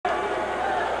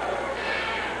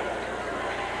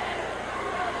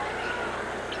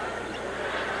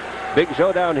Big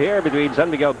showdown here between San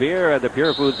Miguel Beer and the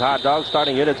Purefoods Hotdogs.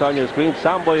 Starting units on your screen.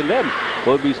 Samboy Lim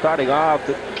will be starting off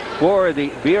for the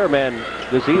Beer men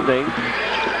this evening.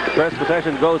 First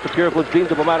possession goes to Purefoods. Dean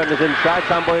Pumaran is inside.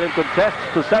 Samboy Lim contests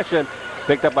possession.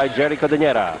 Picked up by Jerry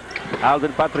Codinera.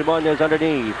 Alvin Patrimonio is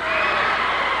underneath.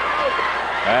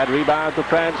 And rebound to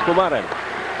Franz Pumaran.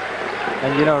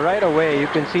 And you know, right away you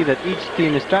can see that each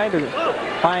team is trying to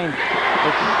find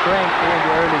its strength in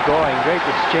the early going. Great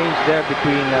exchange there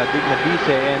between Dignadice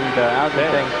and Alvin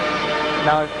Teng.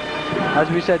 Now, as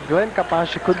we said, Glenn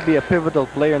Capascio could be a pivotal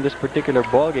player in this particular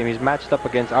ball game. He's matched up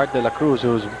against Art de la Cruz,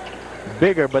 who's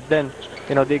bigger, but then,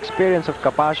 you know, the experience of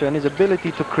Capascio and his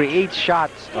ability to create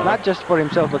shots, not just for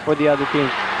himself but for the other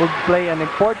teams, will play an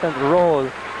important role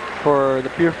for the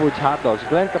Purefoods Hotdogs.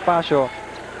 Glenn Capascio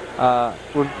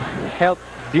will help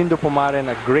Dindo Pumaran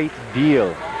a great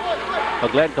deal.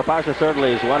 Well, Glenn Capascio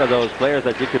certainly is one of those players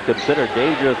that you could consider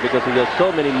dangerous because he does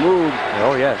so many moves.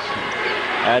 Oh, yes.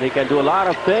 And he can do a lot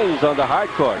of things on the hard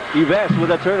court. Yves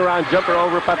with a turnaround jumper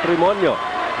over Patrimonio.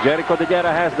 Jerry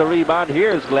Codinera has the rebound.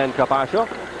 Here's Glenn Capascio.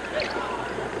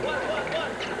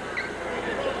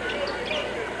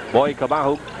 Boy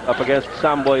Cabahug up against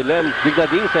Samboy Lim.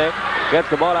 Dignadice gets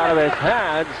the ball out of his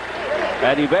hands.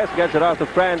 And Yves gets it off to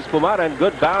Franz Pumaran.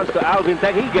 Good bounce to Alvin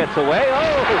Teng. He gets away.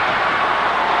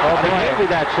 Oh, he gave me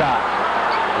that shot.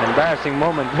 An embarrassing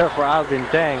moment there for Alvin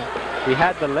Teng. He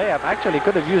had the layup. Actually, he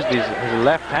could have used his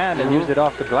left hand and used it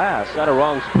off the glass. Got a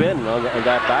wrong spin on that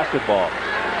basketball.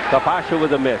 Capascio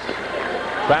with a miss.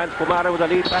 Franz Pumaran with a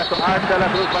lead pass to Art de la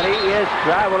Cruz, but he is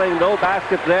traveling. No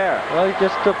basket there. Well, he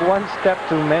just took one step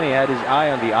too many. He had his eye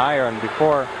on the iron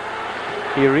before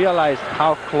he realized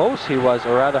how close he was,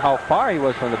 or rather how far he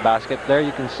was from the basket. There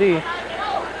you can see.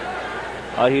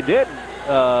 He did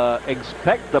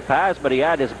expect the pass, but he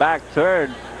had his back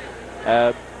turned.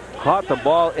 Caught the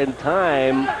ball in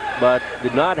time, but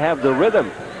did not have the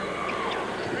rhythm.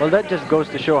 Well, that just goes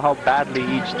to show how badly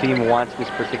each team wants this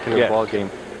particular ball game.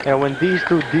 And when these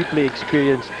two deeply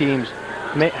experienced teams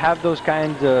have those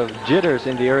kinds of jitters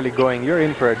in the early going, you're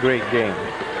in for a great game.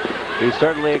 We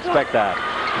certainly expect that.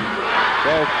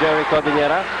 There's Jerry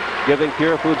Codinera giving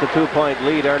Purefoods a 2-point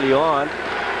lead early on.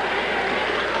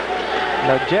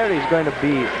 Now, Jerry is going to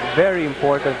be very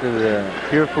important to the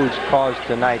Purefoods cause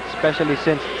tonight, especially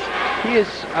since he is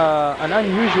an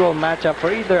unusual matchup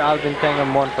for either Alvin Teng or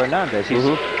Mon Fernandez. He's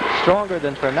stronger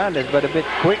than Fernandez, but a bit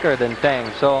quicker than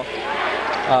Teng. So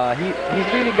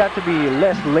he's really got to be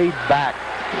less laid back.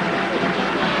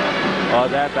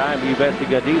 That time, Yves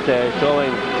Dignadice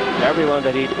showing everyone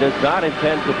that he does not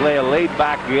intend to play a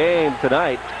laid-back game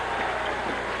tonight.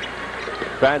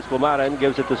 Franz Pumaran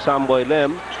gives it to Samboy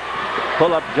Lim.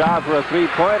 Pull-up job for a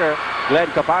three-pointer. Glenn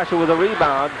Capascio with a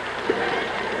rebound.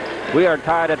 We are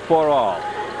tied at 4-all.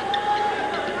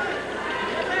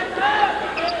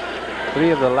 Three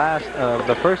of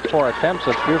the first four attempts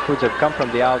of Purefoods have come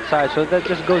from the outside, so that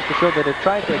just goes to show that they're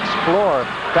trying to explore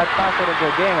that facet of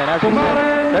their game. And as we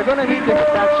said, they're going to need to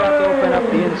get that shot to open up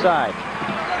the inside.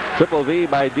 Triple V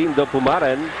by Dindo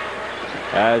Pumaran.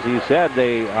 As he said,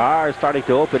 they are starting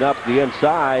to open up the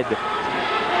inside.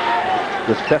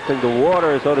 Just testing the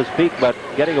water, so to speak, but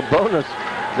getting a bonus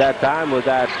that time with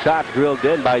that shot drilled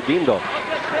in by Dindo.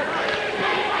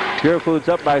 Purefoods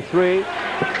up by 3.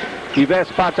 Yves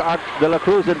spots Art de la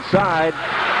Cruz inside,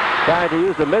 trying to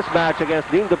use the mismatch against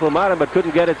Dindo Pumaran, but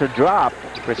couldn't get it to drop.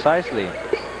 Precisely.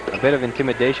 A bit of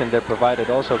intimidation there provided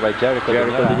also by Jerry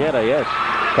Codinera. Yes.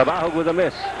 Cabahug with a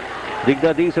miss.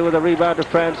 Dignadice with a rebound to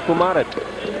Franz Pumaran.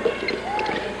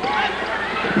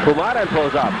 Pumaran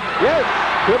pulls up. Yes!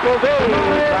 Triple V!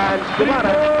 Franz Pumaran.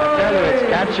 I tell you, it's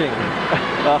catching.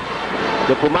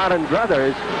 The Pumaran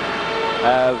brothers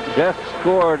have just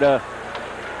scored a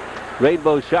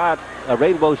rainbow shot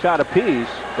apiece.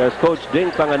 There's Coach Ding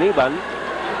Panganiban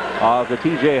of the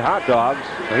TJ Hotdogs.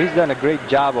 Well, he's done a great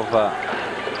job of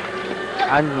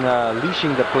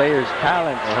unleashing the players'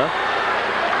 talent.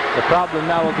 The problem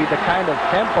now will be the kind of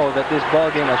tempo that this ball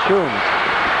game assumes.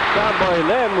 Samboy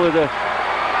Lim with a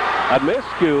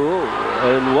miscue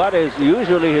in what is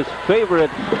usually his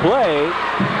favorite play.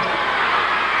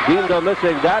 Dindo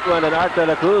missing that one, and Art de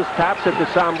la Cruz taps it to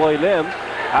Samboy Lim.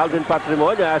 Alvin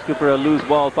Patrimonio asking for a loose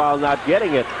ball foul, not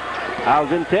getting it.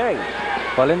 Alvin Teng.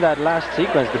 Well, in that last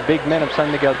sequence, the big men of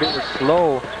San Miguel Beer were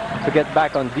slow to get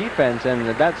back on defense, and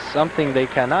that's something they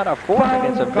cannot afford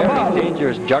against a very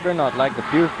dangerous juggernaut like the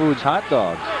Purefoods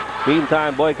Hotdogs.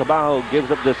 Meantime, Boy Cabajo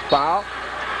gives up this foul.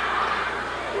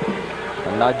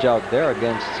 A nudge out there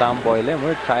against Samboy Lim.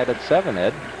 We're tied at 7,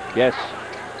 Ed. Yes,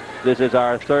 this is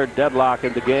our third deadlock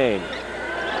in the game.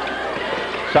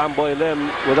 Samboy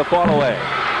Lim with a fall away.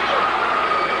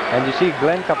 And you see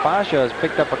Glenn Capascio has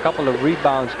picked up a couple of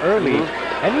rebounds early,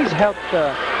 and he's helped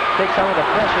take some of the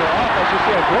pressure off. As you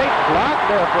see, a great block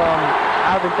there from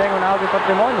Alvin Teng on Alvin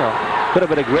Patrimonio. Could have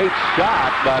been a great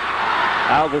shot, but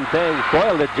Alvin Teng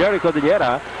foiled it. Jerry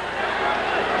Cordillera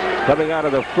coming out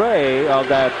of the fray of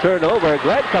that turnover.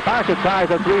 Glenn Capascio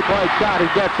tries a three-point shot. He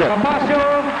gets it.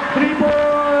 Capascio, 3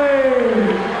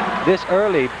 points. This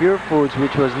early, Purefoods,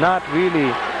 which was not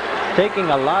really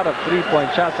taking a lot of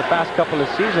three-point shots the past couple of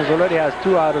seasons, already has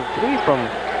 2 out of 3 from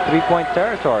three-point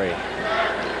territory.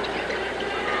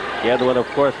 The other one, of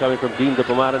course, coming from Dean de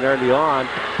Pumaran early on.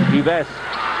 Ives.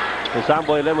 And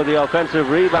Samboy Lim with the offensive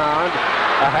rebound.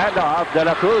 A handoff. De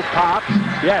La Cruz pops.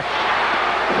 Yes.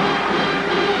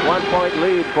 1-point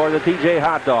lead for the TJ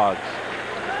Hot Dogs.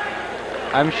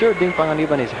 I'm sure Ding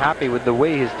Panganiban is happy with the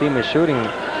way his team is shooting,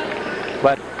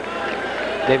 but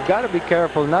they've got to be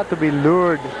careful not to be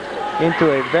lured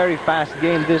into a very fast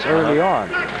game this early on.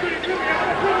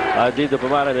 Dean de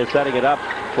Pumaran is setting it up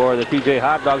for the TJ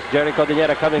Hot Dogs. Jerry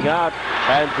Cordillera coming out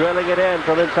and drilling it in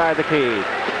from inside the key.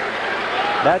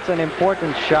 That's an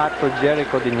important shot for Jerry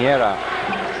Cordillera,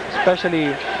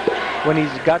 especially when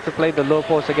he's got to play the low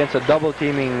post against a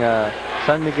double-teaming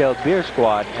San Miguel Beer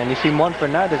squad. And you see Mon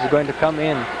Fernandez is going to come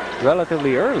in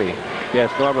relatively early.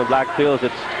 Yes, Norman Black feels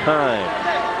it's time.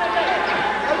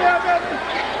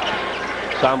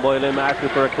 Samboy Lim asking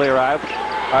for a clear out.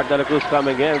 Art De La Cruz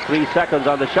coming in. 3 seconds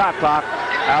on the shot clock.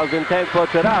 Alvin Teng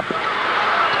puts it up.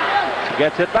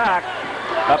 Gets it back.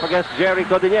 Up against Jerry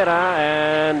Cordillera,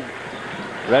 and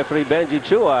referee Benji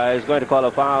Chua is going to call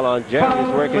a foul on Jerry.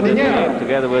 He's working this game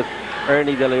together with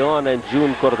Ernie De Leon and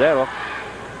June Cordero.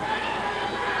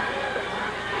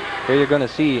 Here you're going to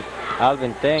see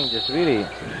Alvin Teng just really,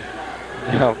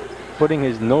 putting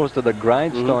his nose to the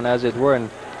grindstone, as it were, and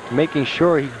making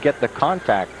sure he get the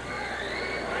contact.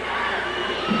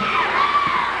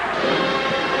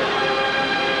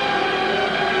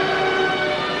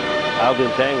 Alvin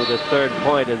Teng with his 3rd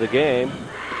point in the game.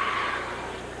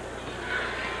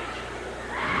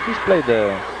 He's played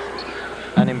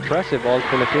an impressive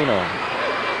All-Filipino.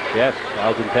 Yes,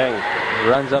 Alvin Teng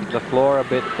runs up the floor a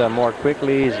bit more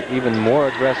quickly. He's even more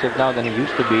aggressive now than he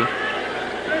used to be.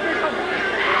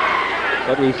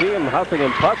 But we see him huffing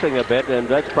and puffing a bit, and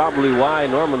that's probably why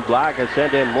Norman Black has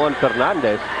sent in Mon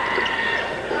Fernandez.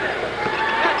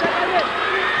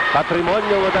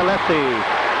 Patrimonio with a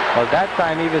lefty. Well, that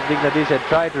time Ives Dignadis had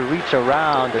tried to reach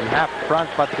around and half front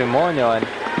Patrimonio, and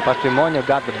Patrimonio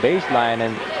got the baseline,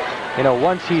 and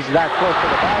once he's that close to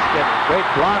the basket, great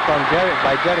block on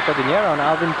by Jerry Cordillera on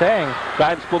Alvin Teng.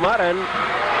 Vance Pumaran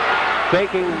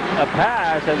faking a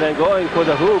pass and then going for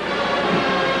the hoop.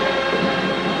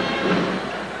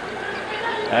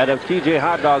 And if TJ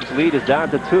Hot Dogs lead is down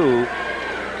to 2.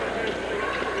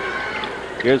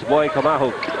 Here's Boy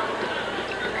Kamahuk.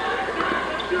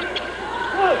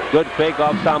 Good fake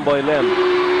off Samboy Lim.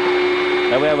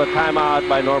 And we have a timeout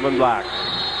by Norman Black.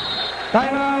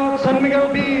 Timeout, San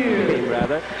Miguel Beer.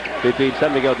 Rather, between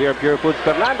San Miguel Beer and Purefoods.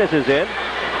 Fernandez is in.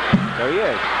 There he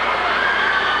is.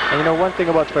 And one thing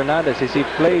about Fernandez is he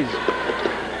plays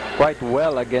quite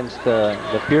well against the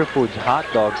Purefoods Hot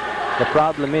Dogs. The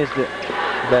problem is that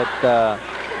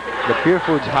the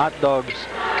Purefoods Hot Dogs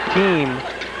team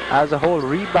as a whole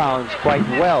rebounds quite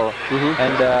well.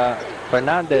 And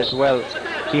Fernandez, well,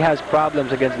 he has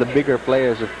problems against the bigger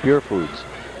players of Purefoods.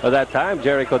 At that time,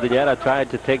 Jerry Cordillera tried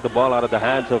to take the ball out of the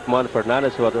hands of Mon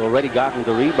Fernandez, who had already gotten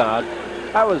the rebound.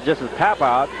 That was just a tap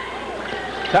out.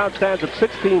 Count stands at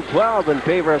 16-12 in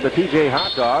favor of the TJ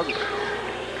Hot Dogs.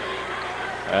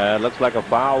 Looks like a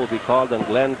foul will be called on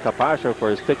Glenn Capascio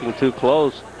for sticking too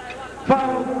close.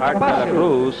 Foul, Art De La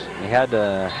Cruz. He had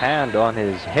a hand on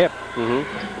his hip,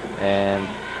 and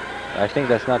I think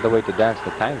that's not the way to dance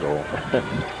the tango.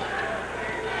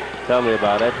 Tell me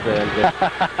about it.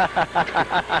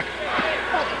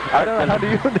 I don't know, how do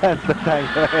you dance the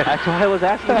tango? That's why I was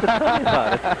asking to tell me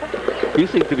about it. You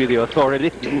seem to be the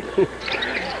authority.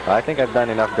 I think I've done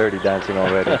enough dirty dancing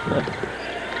already.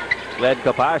 Glenn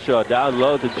Capascio down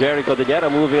low to Jerry Cordillera,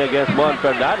 moving against Mon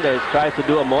Fernandez. Tries to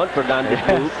do a Mon Fernandez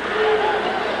move.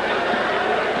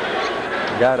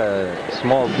 Got a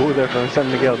small boo there from San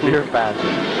Miguel Beer fans.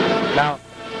 Now,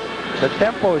 the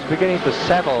tempo is beginning to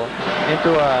settle into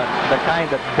the kind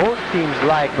that both teams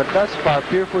like, but thus far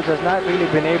Purefoods has not really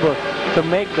been able to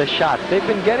make the shots. They've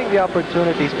been getting the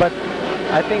opportunities, but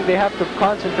I think they have to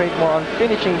concentrate more on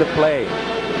finishing the play.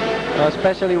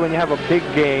 Especially when you have a big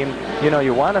game,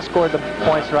 you want to score the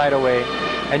points right away,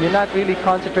 and you're not really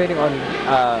concentrating on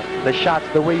the shots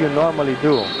the way you normally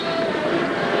do.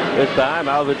 This time,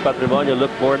 Alvin Patrimonio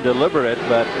looked more deliberate,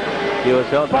 but He was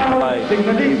held down by Ives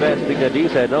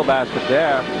Dignadice. No basket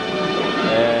there.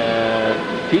 And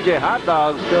TJ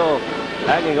Hotdogs still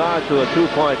hanging on to a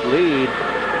 2-point lead.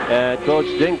 And Coach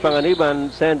Ding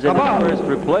Panganiban sends in his first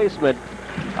replacement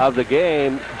of the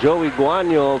game, Joey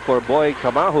Guanyo for Boy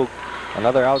Kamahuk.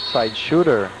 Another outside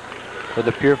shooter for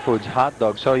the Purefoods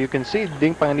Hotdogs. So you can see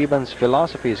Ding Panganiban's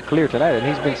philosophy is clear tonight, and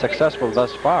he's been successful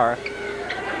thus far.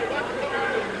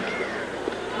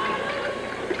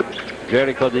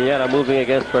 Jerry Cordillera moving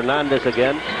against Fernandez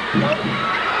again.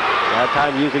 That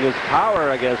time using his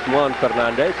power against Juan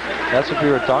Fernandez. That's what we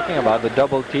were talking about. The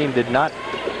double team did not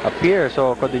appear,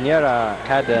 so Cordillera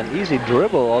had an easy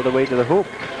dribble all the way to the hoop.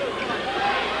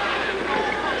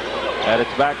 And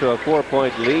it's back to a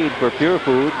 4-point lead for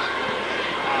Purefoods.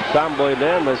 Samboy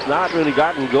Lim has not really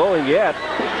gotten going yet.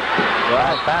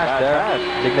 Bad pass there.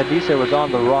 Dignadice was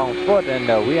on the wrong foot,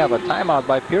 and we have a timeout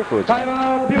by Purefoods.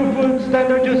 Timeout, Purefoods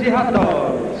Tender Juicy Hot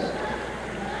Dogs.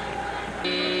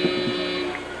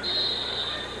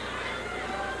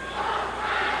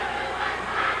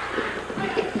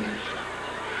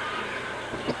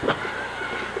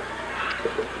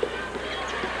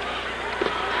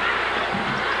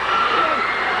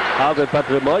 Alvin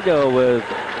Patrimonio with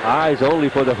eyes only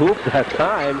for the hoop that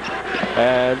time.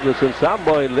 And since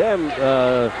Samboy Lim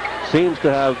seems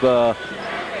to have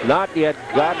not yet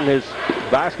gotten his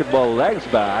basketball legs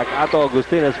back, Ato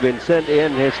Agustin has been sent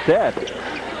in his stead.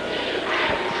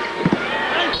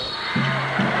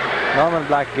 Norman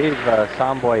Black gave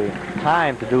Samboy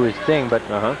time to do his thing, but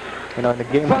you know, in the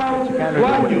game you can't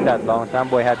really wait that long.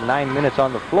 Samboy had 9 minutes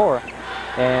on the floor,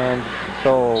 and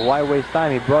so why waste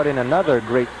time? He brought in another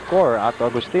great scorer, Ato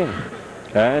Agustin.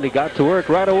 And he got to work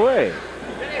right away.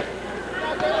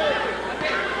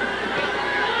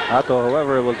 Ato,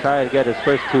 however, will try and get his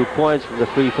first 2 points from the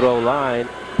free throw line.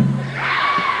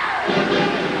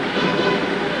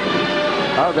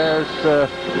 Oh, there's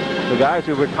the guys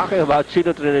we were talking about,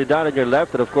 Chino Trinidad on your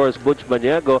left, and of course Butch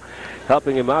Maniego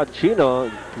helping him out. Chino,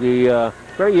 the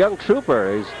very young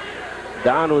trooper, is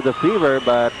down with the fever,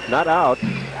 but not out.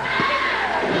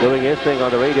 Doing his thing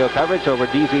on the radio coverage over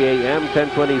DZAM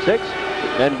 1026,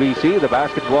 NBC, the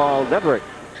Basketball Network.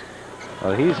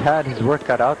 Well, he's had his work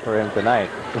cut out for him tonight.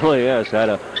 Oh, yes, had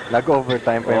a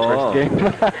overtime for his first game.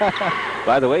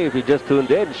 By the way, if you just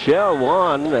tuned in, Shell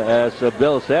won, as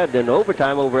Bill said, in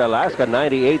overtime over Alaska,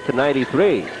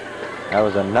 98-93. That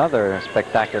was another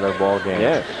spectacular ball game.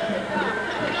 Yes.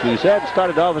 She said it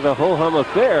started off as a ho-hum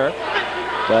affair,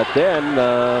 but then,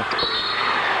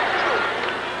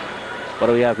 what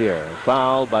do we have here?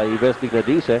 Foul by Ives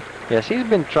Dignadice. Yes, he's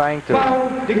been trying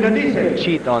to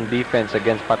cheat on defense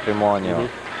against Patrimonio.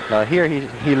 Now here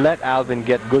he let Alvin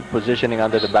get good positioning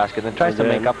under the basket and tries to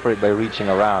make up for it by reaching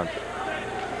around.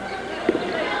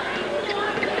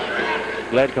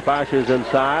 Glenn Capache is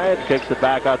inside, kicks it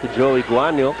back out to Joey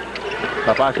Guanyo.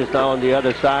 Capache is now on the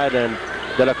other side, and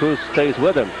De La Cruz stays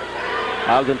with him.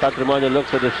 Alvin Patrimonio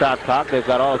looks at the shot clock. They've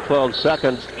got all 12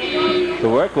 seconds to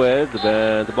work with.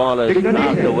 The ball is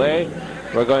knocked away.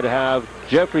 We're going to have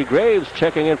Jeffrey Graves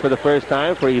checking in for the first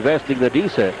time for Ives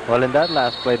Dignadice. Well, in that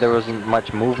last play, there wasn't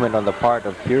much movement on the part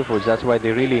of Purefoods. That's why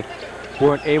they really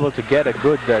weren't able to get a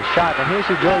good shot. And here's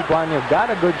Joey Guanyo, got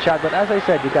a good shot, but as I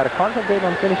said, you got to concentrate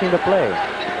on finishing the play.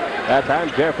 That time,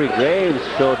 Jeffrey Graves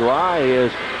showed why he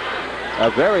is a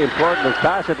very important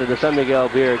facet in the San Miguel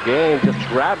Beer game. Just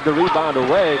grabbed the rebound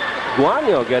away.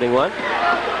 Guanyo getting one.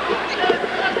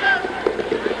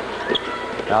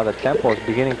 Now the tempo is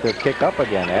beginning to kick up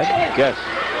again, Ed. Yes.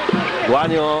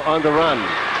 Guanyo on the run.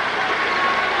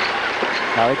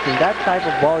 Now it's in that type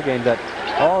of ball game that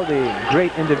all the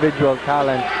great individual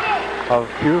talent of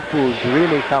Purefoods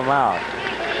really come out.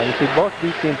 And you see both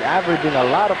these teams averaging a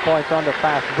lot of points on the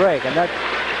fast break, and that's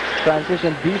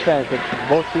transition defense that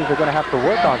both teams are going to have to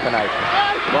work on tonight.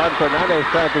 Juan Fernandez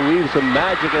trying to weave some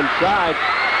magic inside.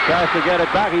 Tries to get it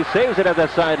back. He saves it at the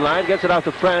sideline. Gets it out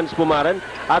to Franz Pumaran.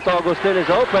 Ato Agustin is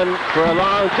open for a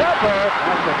long jumper.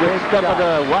 That's a good step on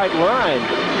the white line.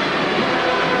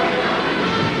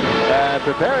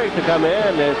 Preparing to come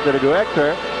in is the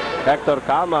director, Hector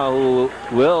Calma, who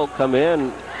will come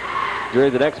in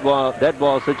during the next dead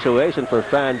ball situation for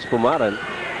Franz Pumaran.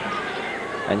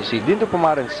 And you see, Dindo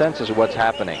Pumaran senses what's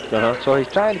happening. So he's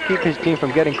trying to keep his team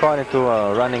from getting caught into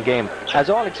a running game. As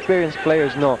all experienced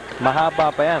players know,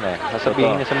 mahaba pa yan eh.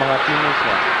 Sasabihin niya sa mga teammates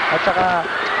niya. At saka,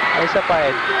 isa pa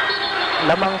eh,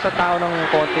 lamang sa tao ng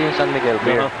konti yung San Miguel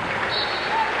Beer.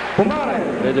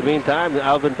 In the meantime,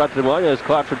 Alvin Patrimonio is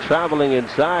caught for traveling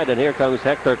inside, and here comes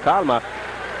Hector Calma.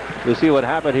 You see what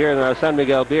happened here in our San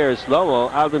Miguel Beer slow-mo.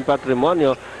 Alvin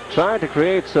Patrimonio trying to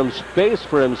create some space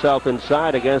for himself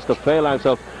inside against the phalanx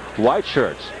of white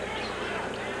shirts.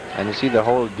 And you see the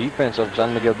whole defense of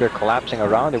San Miguel Beer collapsing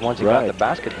around him once he got the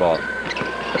basketball.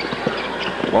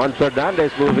 Juan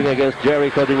Fernandez moving against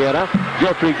Jerry Cordillera.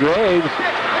 Jeffrey Graves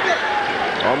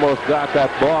almost got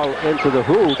that ball into the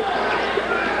hoop.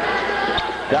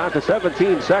 Down to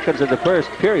 17 seconds in the first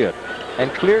period.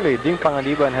 And clearly, Ding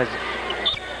Panganiban has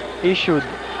issued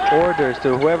orders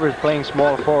to whoever is playing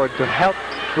small forward to help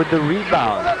with the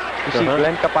rebound. You see,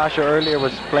 Glenn Capascio earlier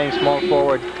was playing small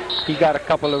forward. He got a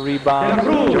couple of rebounds.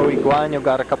 Joey Guanyo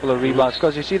got a couple of rebounds.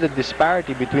 Because you see the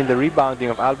disparity between the rebounding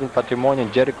of Alvin Patrimonio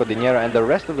and Jerry Cordillera and the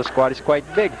rest of the squad is quite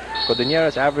big. Cordillera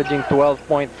is averaging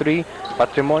 12.3.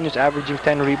 Patrimonio is averaging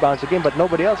 10 rebounds a game, but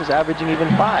nobody else is averaging even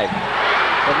 5.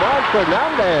 Juan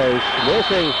Fernandez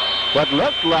missing what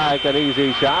looked like an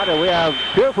easy shot, and we have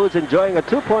Purefoods enjoying a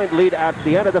 2-point lead at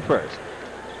the end of the first.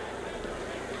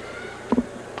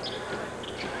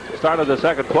 Start of the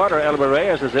second quarter, Elmer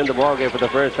Reyes is in the ballgame for the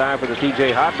first time for the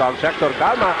TJ Hotdogs. Hector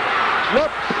Calma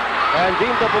slips, and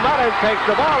Dean Pumaran takes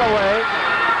the ball away.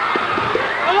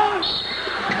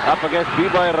 Up against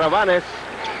B-Boy Ravanes.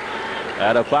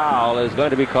 And a foul is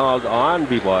going to be called on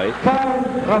B-Boy. Foul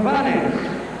Ravanes.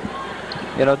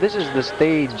 You know, this is the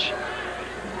stage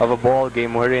of a ball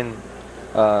game wherein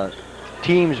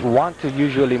teams want to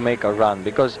usually make a run,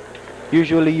 because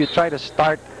usually you try to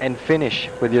start and finish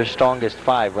with your strongest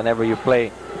 5 whenever you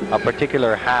play a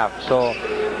particular half. So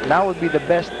now would be the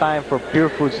best time for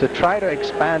Purefoods to try to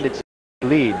expand its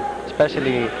lead,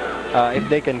 especially if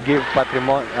they can give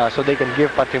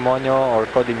Patrimonio or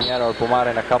Cordillera or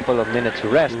Pumaran a couple of minutes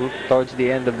rest towards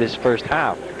the end of this first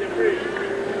half.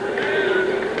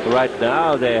 Right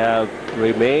now they have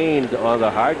remained on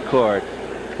the hard court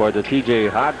for the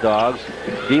TJ Hotdogs.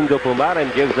 Dindo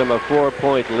Pumaran gives them a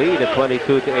 4-point lead at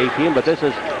 22-18, but this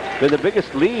has been the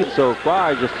biggest lead so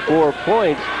far, just 4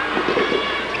 points.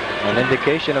 An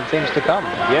indication of things to come.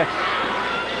 Yes.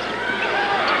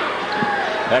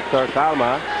 Hector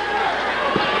Calma.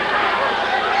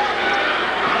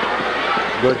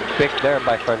 Good pick there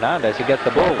by Fernandez. He gets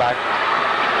the ball back.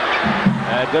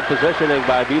 And good positioning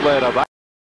by B-Boy Ravanes.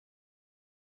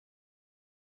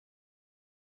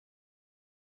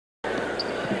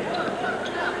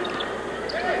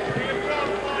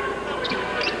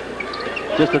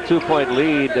 Just a 2-point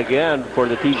lead again for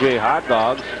the TJ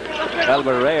Hotdogs.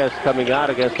 Elmer Reyes coming out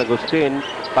against Agustin.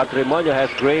 Patrimonio has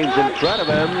Graves in front of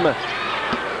him.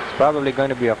 It's probably going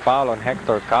to be a foul on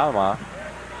Hector Calma.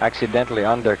 Accidentally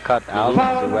undercut Alvin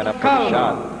as he went up for the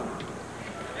shot.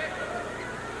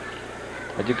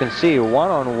 But you can see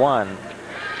one-on-one,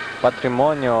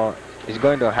 Patrimonio is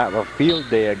going to have a field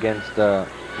day against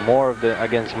more of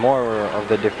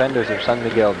the defenders of San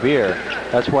Miguel Beer.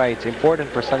 That's why it's important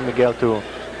for San Miguel to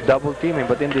double team him.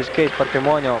 But in this case,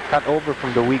 Patrimonio cut over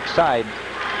from the weak side,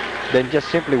 then just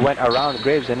simply went around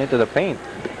Graves and into the paint.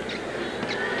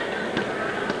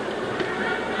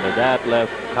 And that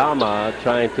left Calma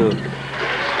trying to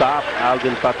stop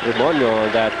Alvin Patrimonio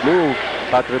on that move.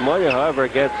 Patrimonio, however,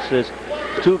 gets his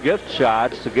 2 gift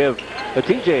shots to give the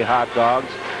TJ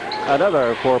Hotdogs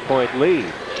another 4-point lead.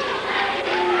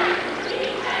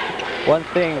 One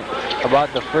thing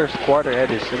about the first quarter,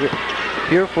 Ed, is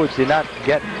Purefoods did not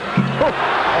get any.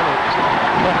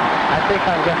 I think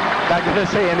I'm not going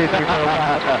to say anything for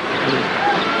that.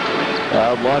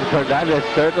 Juan Fernandez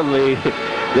certainly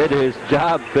did his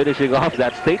job finishing off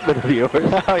that statement of yours.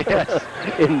 Oh, yes.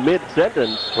 In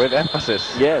mid-sentence. With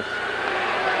emphasis. Yes.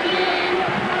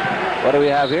 What do we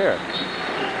have here?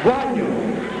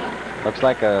 Looks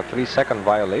like a 3-second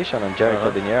violation on Jerry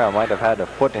Cordillera. Might have had a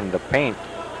foot in the paint.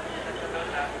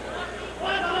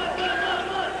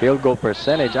 Field goal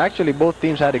percentage. Actually, both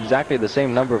teams had exactly the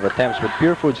same number of attempts, but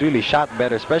Purefoods really shot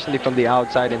better, especially from the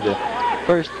outside in the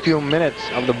first few minutes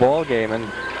of the ball game, and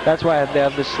that's why they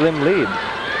have the slim lead.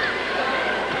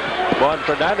 Juan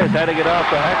Fernandez heading it off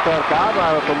to Hector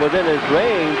Calma from within his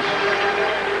range.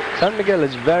 San Miguel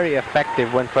is very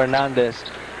effective when Fernandez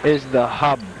is the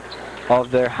hub of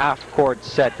their half-court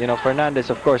set. You know, Fernandez,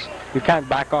 of course, you can't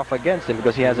back off against him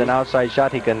because he has an outside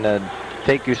shot. He can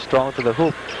take you strong to the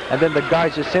hoop. And then the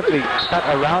guards just simply cut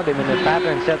around him in a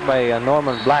pattern set by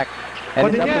Norman Black. And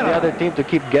it's up to the other team to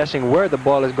keep guessing where the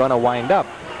ball is going to wind up.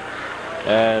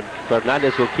 And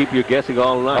Fernandez will keep you guessing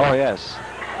all night. Oh, yes.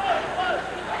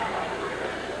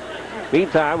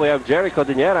 Meantime, we have Jerry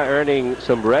Cordillera earning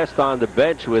some rest on the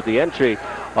bench with the entry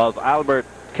of Albert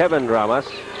Kevin Ramos.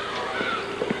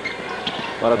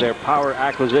 One of their power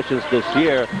acquisitions this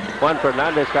year. Juan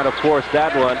Fernandez kind of forced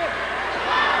that one.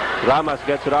 Ramos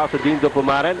gets it off to Dindo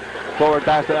Pumaran. Forward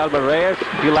pass to Elmer Reyes.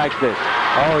 He likes this.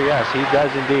 Oh, yes, he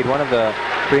does indeed. One of the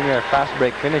premier fast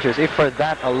break finishers. If for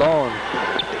that alone,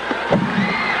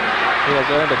 He has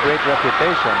earned a great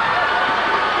reputation.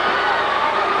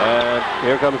 And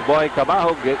here comes Boy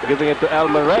Cabajo giving it to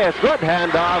Elmer Reyes. Good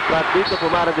handoff, but Dito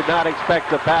Pumara did not expect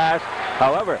the pass.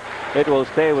 However, it will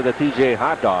stay with the TJ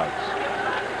Hotdogs.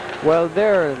 Well,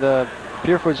 there, the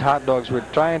Purefoods Hotdogs were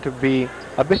trying to be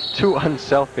a bit too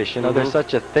unselfish. You know, there's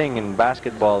such a thing in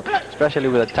basketball, especially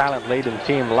with a talent-laden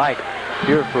team like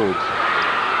Purefoods.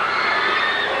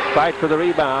 Fight for the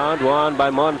rebound, won by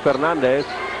Mon Fernandez.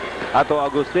 Ato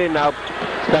Agustin now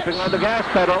stepping on the gas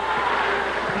pedal.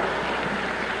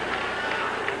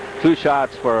 2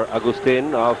 shots for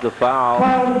Agustin off the foul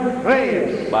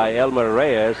by Elmer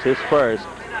Reyes, his first.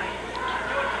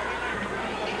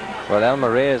 Well,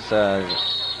 Elmer Reyes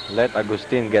let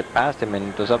Agustin get past him,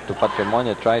 and it was up to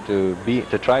Patrimonio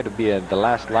to try to be at the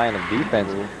last line of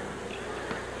defense.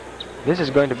 This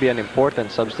is going to be an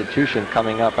important substitution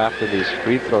coming up after these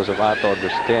free throws of Ato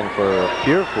Agustin for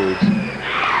Purefoods.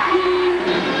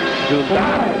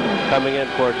 Coming in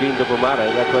for Dito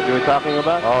Pumara. That's what you were talking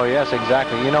about? Oh, yes,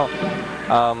 exactly. You know,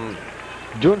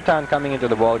 Juntan coming into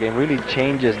the ball game really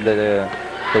changes the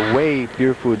way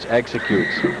Purefoods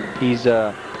executes. He's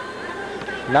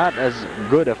not as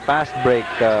good a fast break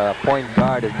point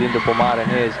guard as Dito Pumara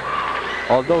is,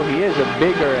 although he is a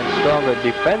bigger and stronger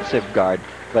defensive guard.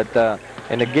 But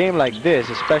in a game like this,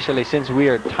 especially since we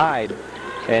are tied,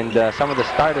 and some of the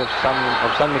starters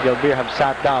of San Miguel Beer have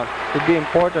sat down, it'd be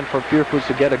important for Purefoods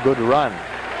to get a good run.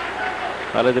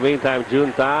 Well, in the meantime,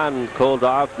 Juntan called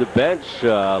off the bench,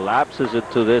 lapses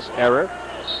into this error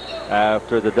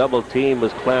after the double team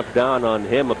was clamped down on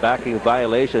him, a backing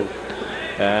violation.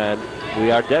 And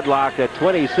we are deadlocked at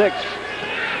 26.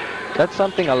 That's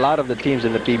something a lot of the teams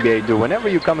in the PBA do. Whenever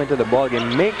you come into the ball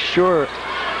game, make sure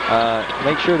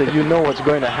that you know what's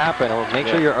going to happen, or make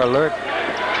sure you're alert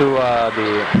to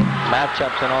the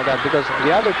matchups and all that, because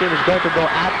the other team is going to go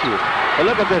at you. And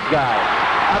look at this guy,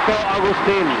 Ato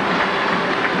Agustin.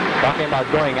 Talking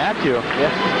about going at you.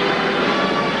 Yes.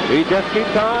 He just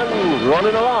keeps on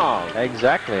rolling along.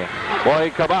 Exactly.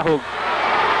 Boy Cabajo.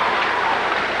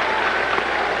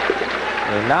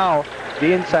 And now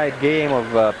the inside game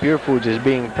of Purefoods is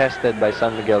being tested by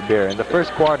San Miguel Beer. In the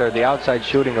first quarter, the outside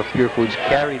shooting of Purefoods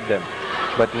carried them.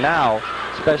 But now,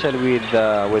 especially with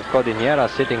Codinera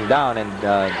sitting down and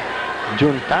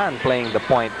Juntan playing the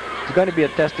point, it's going to be a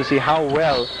test to see how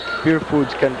well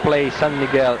Purefoods can play San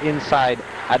Miguel inside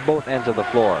at both ends of the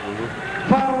floor.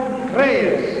 Foul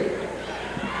Reyes.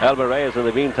 Elmer Reyes, in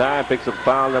the meantime, picks up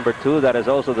foul number 2. That is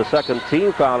also the second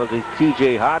team foul of the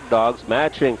TJ Hotdogs,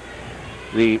 matching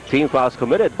the team fouls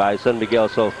committed by San Miguel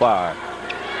so far.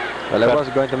 Well, I was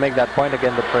going to make that point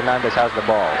again, but Fernandez has the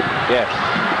ball. Yes.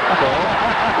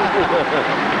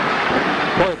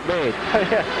 Point made.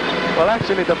 Well,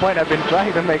 actually, the point I've been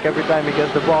trying to make every time he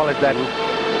gets the ball is that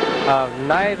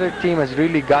neither team has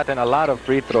really gotten a lot of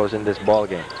free throws in this ball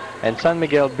game. And San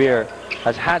Miguel Beer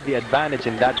has had the advantage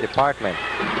in that department.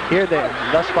 Here,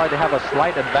 thus far, they have a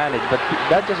slight advantage, but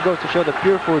that just goes to show that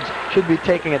Purefoods should be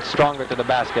taking it stronger to the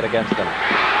basket against them.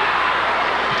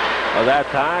 Well, that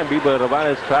time, Bibo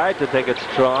Robanes tried to take it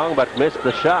strong, but missed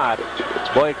the shot.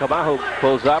 Boy Cabajo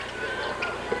pulls up.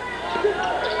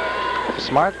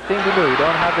 Smart thing to do. You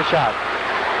don't have the shot.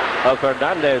 Well,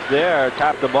 Fernandez there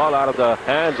tapped the ball out of the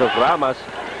hands of Ramos.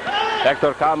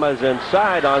 Hector Calma is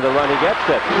inside on the run. He gets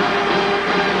it.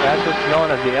 That's what's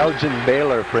known as the Elgin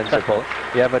Baylor principle.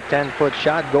 You have a 10-foot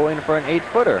shot, go in for an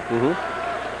 8-footer.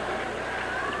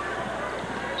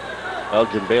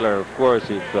 Elgin Baylor, of course,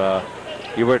 if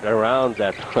you weren't around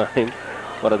that time,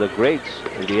 one of the greats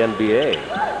in the NBA.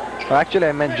 Well, actually,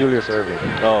 I meant Julius Erving.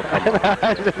 Oh, come on.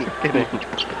 I'm just kidding.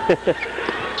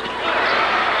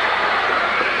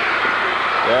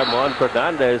 Yeah, Mon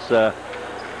Fernandez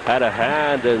had a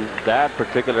hand in that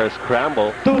particular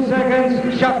scramble. 2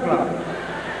 seconds, shot clock.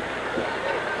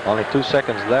 Only 2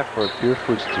 seconds left for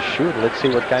Purefoods to shoot. Let's see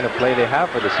what kind of play they have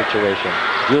for the situation.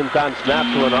 Juntan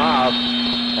snaps one off,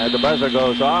 and the buzzer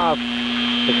goes off.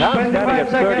 The count's standing at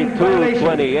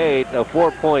 32-28, a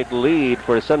 4-point lead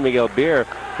for San Miguel Beer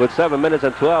with 7 minutes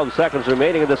and 12 seconds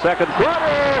remaining in the second quarter.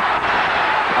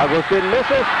 Agustin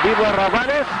misses. Bibo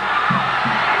Robanes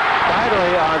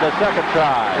finally on the second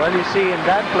try. Well, you see, in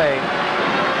that play,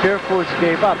 Purefoods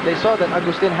gave up. They saw that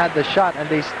Agustin had the shot, and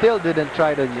they still didn't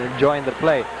try to join the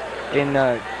play. In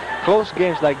close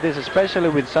games like this, especially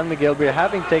with San Miguel Beer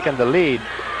having taken the lead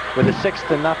with a 6-0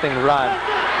 run,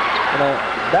 you know,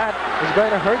 that is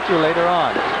going to hurt you later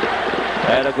on.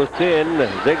 And Agustin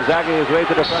zigzagging his way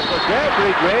to the front.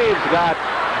 Jeffrey Graves got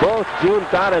both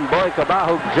Juntan and Boy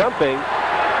Cabajo jumping.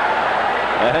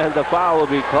 And the foul will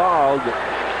be called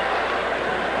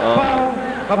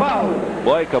Cabajo.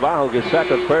 Boy Cabajo gets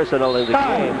second personal in the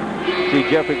game. See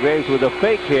Jeffrey Graves with a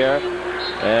fake here.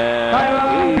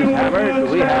 And he's hammered.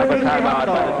 We have a timeout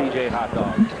by the PJ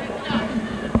Hotdogs.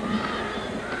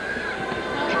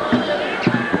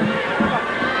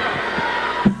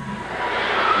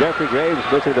 Jeffrey Graves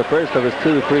missing the first of his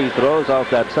 2 free throws off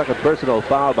that second personal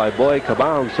foul by Boy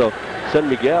Cabajo. So San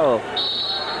Miguel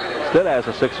still has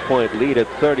a 6-point lead at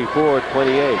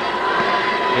 34-28.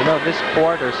 You know, this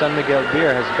quarter, San Miguel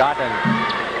Beer has gotten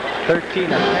 13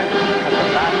 attempts at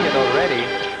the basket already,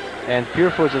 and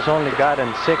Purefoods has only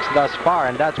gotten 6 thus far,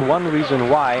 and that's one reason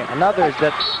why. Another is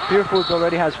that Purefoods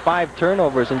already has 5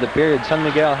 turnovers in the period. San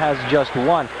Miguel has just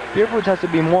 1. Purefoods has to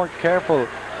be more careful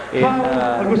in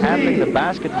handling the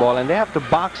basketball, and they have to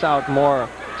box out more,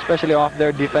 especially off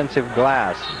their defensive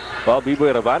glass. Well,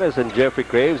 Biboy Rabanes and Jeffrey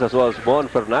Graves, as well as Bon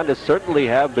Fernandez, certainly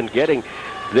have been getting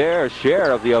their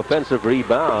share of the offensive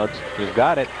rebounds. You've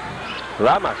got it.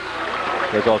 Ramos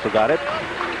has also got it.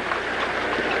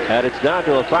 And it's down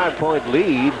to a 5-point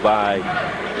lead by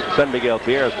San Miguel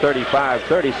Beer, 35,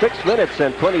 36 minutes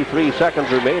and 23 seconds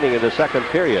remaining in the second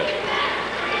period.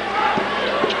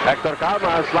 Hector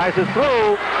Calma slices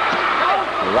through.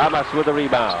 Ramos with the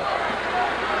rebound.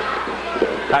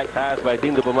 Tight pass by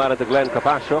Dindo Pumara to Glenn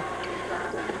Capascio.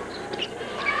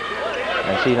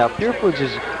 And see, now Purefoods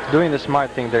is doing the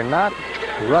smart thing. They're not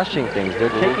rushing things. They're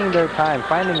taking their time,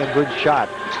 finding a good shot.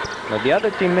 Now, the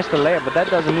other team missed a layup, but that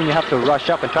doesn't mean you have to rush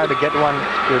up and try to get one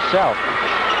yourself.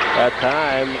 That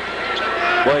time,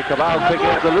 Boy Cabal picking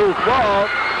up the loose ball.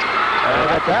 And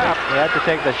that's up. They had to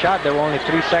take the shot. There were only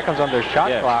 3 seconds on their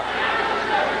shot clock.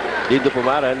 Dindo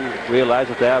Pumaran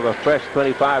realizes they have a fresh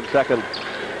 25-second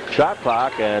shot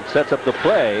clock and sets up the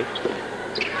play.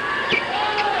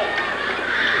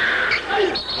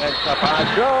 And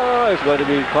Capascio is going to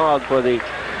be called for the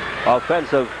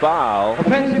offensive foul.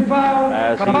 Offensive foul.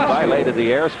 As he violated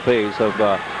the airspace of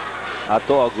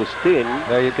Ato Agustin.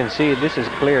 There you can see, this is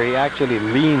clear. He actually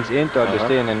leans into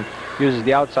Agustin and uses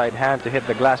the outside hand to hit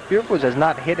the glass. Purefoods has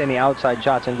not hit any outside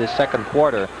shots in this second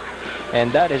quarter.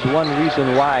 And that is one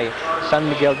reason why San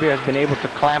Miguel Beer has been able to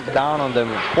clamp down on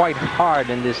them quite hard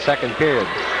in this second period.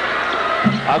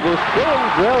 Agustin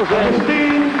drills in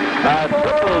a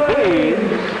triple lead.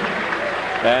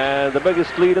 And the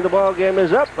biggest lead in the ball game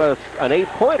is up, an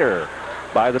 8-pointer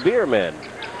by the Beer men.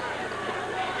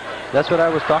 That's what I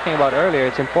was talking about earlier.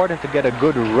 It's important to get a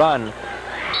good run.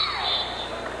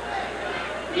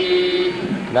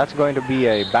 That's going to be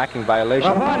a backing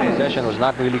violation. The possession was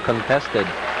not really contested.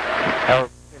 However,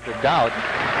 into doubt.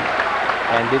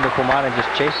 And Dindo Pumaran just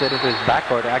chased it into his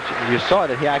backcourt. Actually, you saw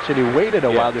that he actually waited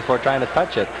a while before trying to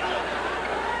touch it.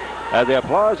 And the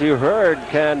applause you heard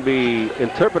can be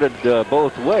interpreted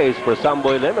both ways for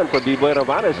Samboy Lim and for Biboy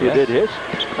Rabanes, who did his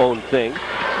own thing.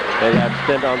 And that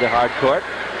stint on the hard court.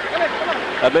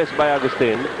 A miss by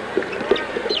Agustin.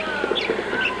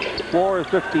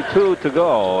 4:52 to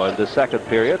go in the second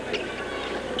period.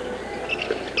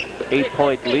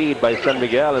 8-point lead by San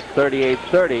Miguel at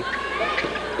 38-30.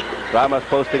 Ramos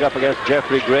posting up against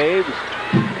Jeffrey Graves.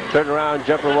 Turn around,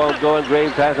 jumper won't go, and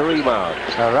Graves has a rebound.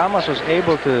 Ramos was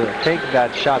able to take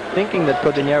that shot thinking that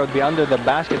Cordillera would be under the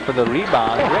basket for the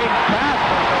rebound. Great pass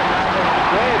from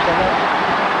Graves, and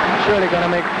that's surely going to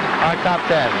make our top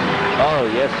 10. Oh,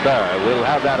 yes, sir. We'll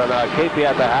have that on our KP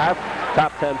at the half.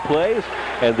 Top 10 plays,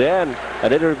 and then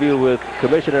an interview with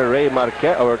Commissioner Ray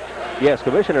Marquez,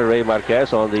 Commissioner Ray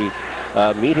Marquez on the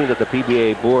meeting that the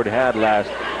PBA board had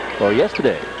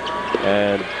yesterday.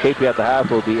 And KP at the half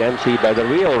will be emceed by the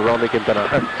real Romy Quintana.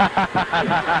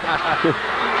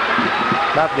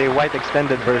 Not the white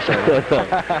extended version.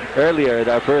 Earlier in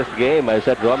our first game, I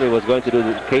said Romy was going to do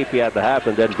the KP at the half,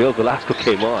 and then Bill Velasco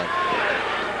came on.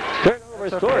 Turnover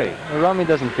story. Okay. Romy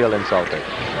doesn't feel insulted.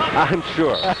 I'm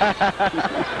sure.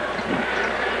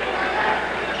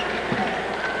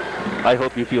 I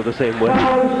hope you feel the same way.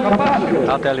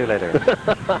 I'll tell you later.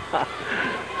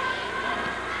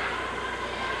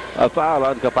 A foul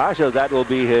on Capascio. That will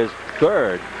be his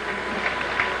third.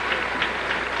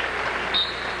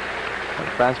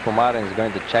 Franz Pumaran is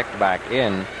going to check back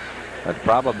in, but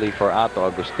probably for Ato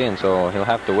Agustin, so he'll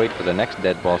have to wait for the next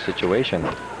dead ball situation.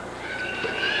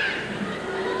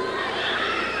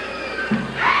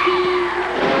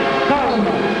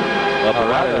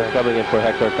 Pumaran is coming in for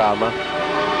Hector Calma.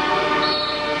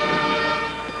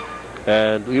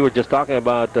 And we were just talking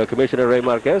about Commissioner Ray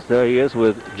Marquez. There he is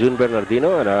with June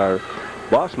Bernardino and our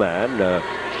boss man,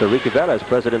 Mr. Ricky Velez,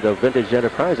 president of Vintage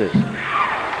Enterprises.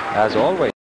 As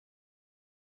always.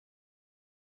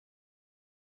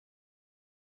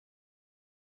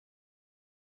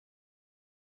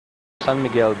 San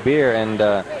Miguel Beer, and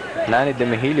Nani De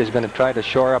Mejillo is going to try to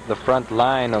shore up the front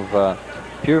line of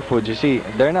Purefoods. You see,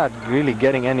 they're not really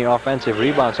getting any offensive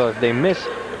rebounds, so if they miss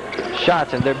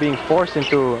shots and they're being forced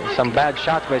into some bad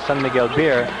shots by San Miguel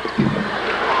Beer,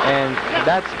 and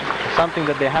that's something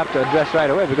that they have to address right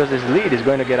away because this lead is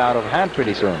going to get out of hand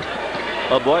pretty soon.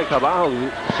 Well, Boy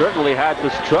Cabajo certainly had to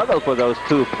struggle for those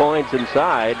 2 points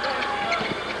inside.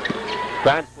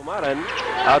 Franz Pumaran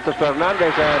out to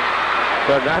Fernandez, and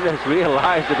Fernandez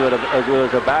realized it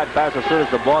was a bad pass as soon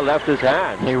as the ball left his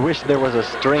hand. He wished there was a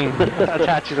string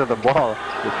attached to the ball.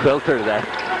 To filter that.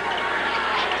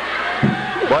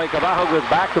 Boy Cabajo with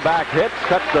back-to-back hits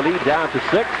cuts the lead down to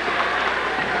 6.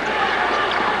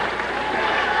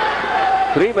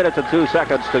 3 minutes and 2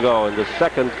 seconds to go in the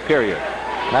second period.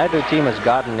 Neither team has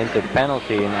gotten into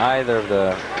penalty in either of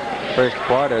the first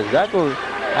quarters. That will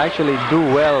actually do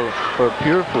well for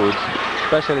Purefoods,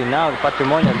 especially now the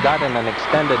Patrimonio has gotten an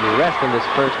extended rest in this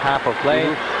first half of play.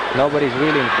 Nobody's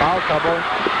really in foul trouble.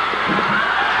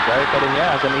 Jerry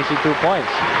Cordillera has an easy 2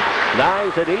 points.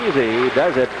 Nice and easy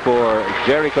does it for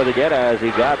Jerry Cordillera as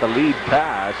he got the lead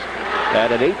pass.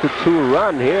 And an 8-2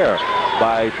 run here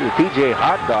by PBA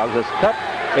Hotdogs has cut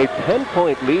a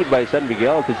 10-point lead by San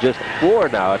Miguel to just 4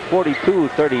 now at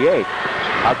 42-38.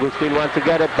 Agustin wants to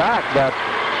get it back, but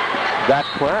that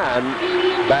plan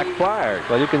backfired.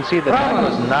 Well, you can see that that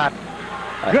was not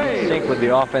in sync with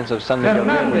the offense of San Miguel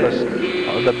because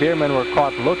the Beermen were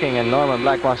caught looking, and Norman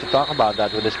Black wants to talk about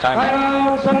that with his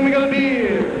timeout. San Miguel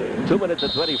Beer. 2 minutes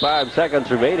and 25 seconds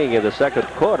remaining in the second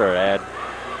quarter, and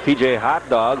PBA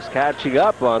Hotdogs catching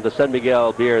up on the San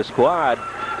Miguel Beer squad.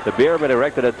 The Beermen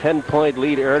erected a 10-point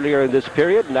lead earlier in this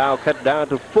period, now cut down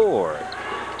to 4.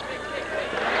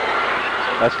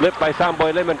 A slip by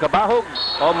Samboy Lim and Cabajo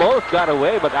almost got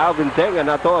away, but Alvin Teng and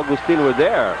Nato Agustin were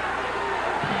there.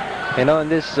 You know, in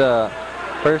this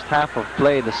first half of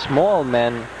play, the small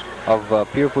men of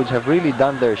Purefoods have really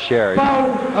done their share.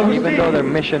 Even though their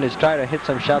mission is trying to hit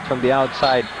some shots from the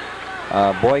outside,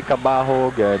 Boy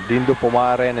Cabahog, Dindo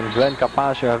Pumaren, and Glenn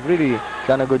Capasio have really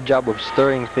done a good job of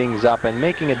stirring things up and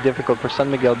making it difficult for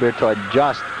San Miguel Beer to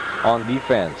adjust on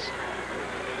defense.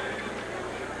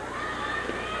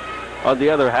 On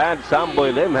the other hand,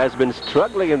 Samboy Lim has been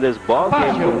struggling in this ball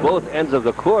game from both ends of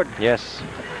the court. Yes.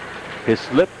 He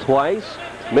slipped twice,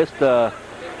 missed all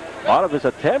of his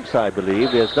attempts, I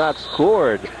believe. He has not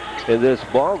scored in this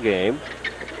ball game.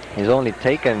 He's only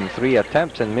taken 3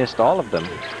 attempts and missed all of them.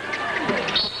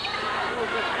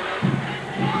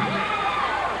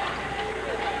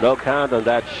 No count on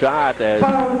that shot as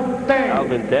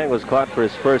Alvin Teng was caught for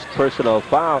his first personal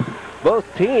foul. Both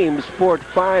teams scored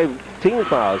 5 team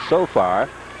fouls so far,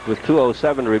 with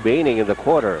 2:07 remaining in the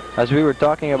quarter. As we were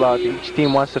talking about, each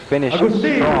team wants to finish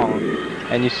strong,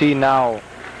 and you see now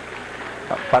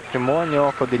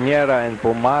Patrimonio, Cordillera, and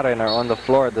Pumaren are on the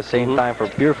floor at the same time for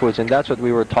Purefoods, and that's what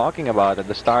we were talking about at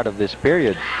the start of this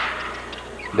period.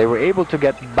 They were able to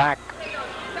get back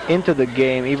into the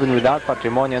game even without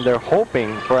Patrimonio, and they're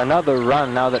hoping for another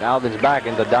run now that Alvin's back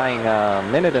in the dying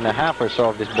minute and a half or so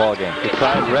of this ball game. To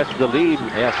try and rest the lead.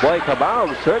 Yes. Boy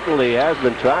Cabal certainly has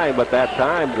been trying, but that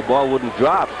time the ball wouldn't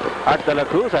drop. Art de la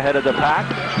Cruz ahead of the pack,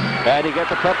 and he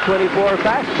gets a top 24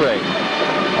 fast break.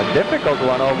 A difficult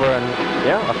one over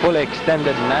a fully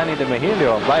extended Nani De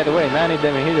Mejillo. By the way, Nani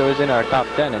De Mejillo is in our top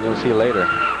 10, and you'll see later.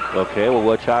 Okay, we'll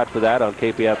watch out for that on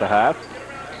KP at the half.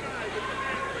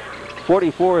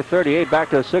 44-38, back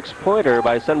to a 6-pointer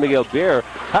by San Miguel Beer.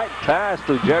 Tight pass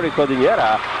to Jerry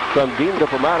Cordillera from Dean de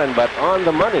Pumaren, but on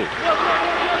the money.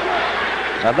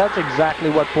 Now that's exactly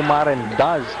what Pumaren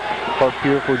does for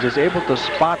Purefoods, is able to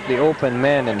spot the open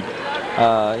men,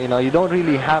 and you know, you don't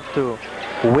really have to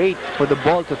wait for the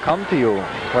ball to come to you.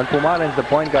 When Pumaren's the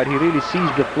point guard, he really sees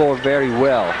the floor very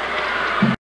well.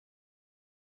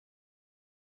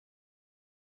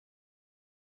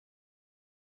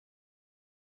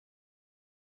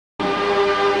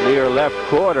 Near left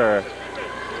corner,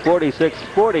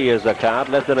 46-40 is the count.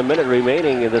 Less than a minute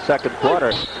remaining in the second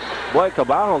quarter. Boy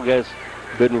Cabal has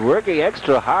been working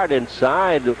extra hard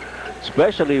inside,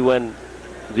 especially when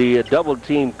the double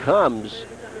team comes.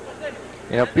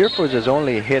 You know, Purefoods has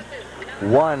only hit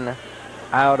 1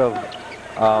 out of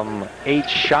 8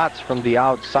 shots from the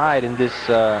outside in this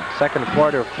second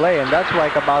quarter of play, and that's why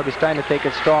Cabal is trying to take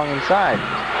it strong inside.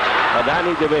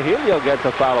 Nani De Mejillo gets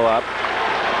a follow-up.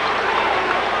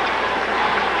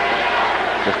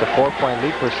 Just a 4-point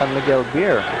lead for San Miguel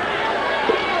Beer.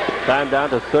 Time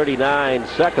down to 39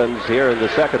 seconds here in the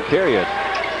second period.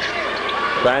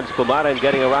 Franz Pumaren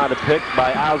getting around a pick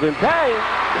by Alvin Teng.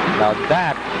 Now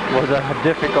that was a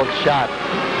difficult shot.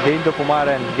 Dindo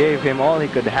Pumaren gave him all he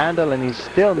could handle, and he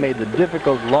still made the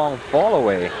difficult long fall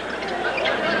away.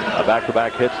 A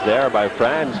back-to-back hits there by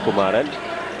Franz Pumaren.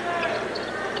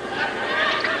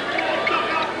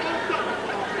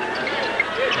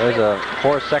 There's a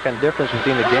 4-second difference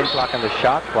between the game clock and the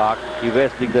shot clock.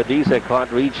 Yves Dignadice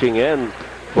caught reaching in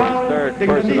for his third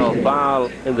personal foul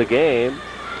in the game.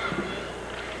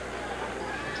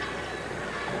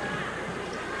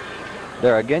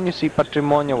 There again, you see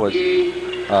Patrimonio was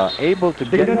able to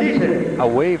get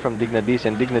away from Dignadice,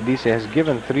 and Dignadice has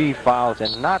given 3 fouls,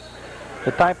 and not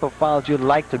the type of fouls you'd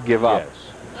like to give up. Yes.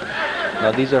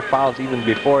 Now these are fouls even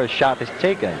before a shot is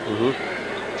taken.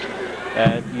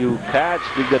 And you catch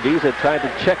Dignadice trying to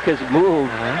check his move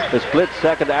a split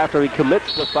second after he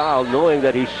commits the foul, knowing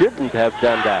that he shouldn't have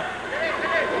done that.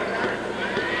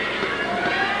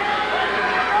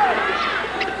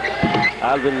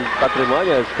 Alvin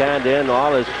Patrimonio has scanned in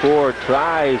all his 4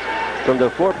 tries from the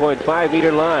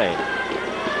 4.5-meter line.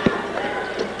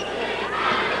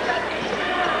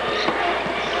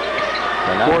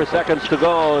 And 4 seconds to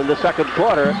go in the second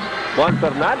quarter. Juan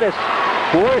Fernandez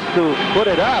forced to put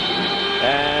it up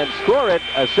and score it.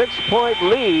 A 6-point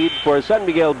lead for San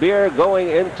Miguel Beer going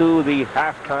into the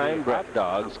halftime.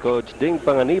 Hotdogs coach Ding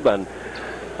Panganiban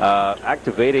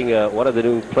activating one of the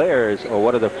new players, or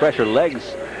one of the fresher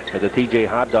legs at the TJ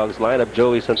Hotdogs lineup.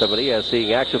 Joey Santamaria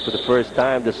seeing action for the first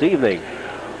time this evening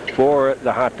for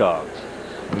the Hotdogs.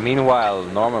 Meanwhile,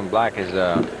 Norman Black is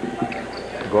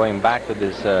going back to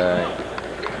this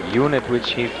unit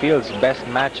which he feels best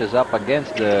matches up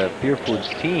against the Purefoods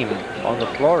team on the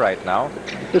floor right now.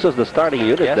 This was the starting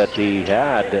unit Yes. that he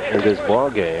had in this ball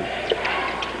game.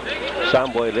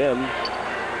 Samboy Lim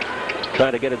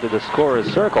trying to get into the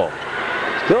scorer's circle.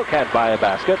 Still can't buy a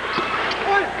basket.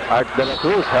 Art De La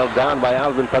Cruz held down by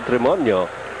Alvin Patrimonio.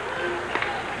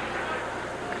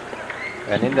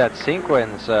 And in that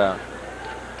sequence, De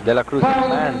La Cruz's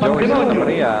man, Joey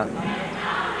Santamaria,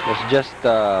 was just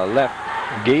left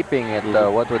gaping at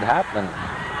what would happen.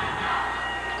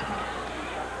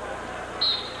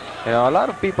 You know, a lot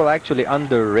of people actually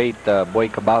underrate Boy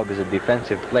Cabal as a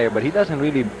defensive player, but he doesn't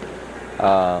really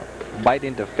bite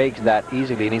into fakes that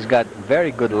easily, and he's got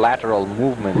very good lateral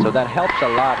movement, so that helps a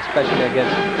lot, especially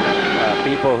against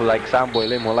people who like Samboy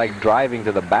Lim, who like driving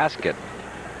to the basket.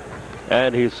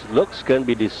 And his looks can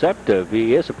be deceptive.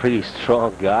 He is a pretty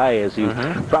strong guy, as you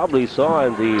probably saw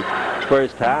in the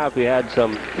first half. He had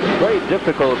some very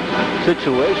difficult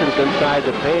situations inside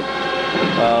the paint,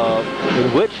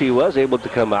 in which he was able to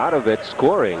come out of it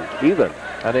scoring even.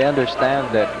 And I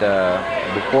understand that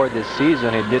before this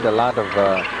season he did a lot of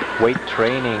weight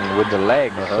training with the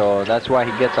legs, so that's why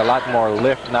he gets a lot more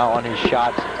lift now on his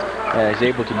shots. He's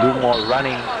able to do more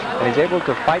running, and he's able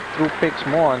to fight through picks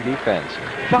more on defense.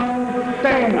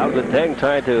 Alvin Teng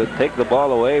trying to take the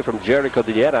ball away from Jerry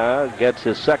Cordillera, gets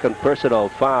his second personal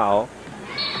foul.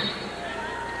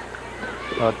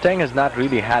 Teng has not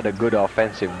really had a good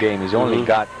offensive game. He's only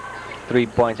got 3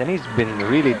 points, and he's been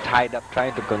really tied up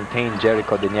trying to contain Jerry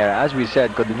Cordillera. As we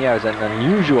said, Cordillera is an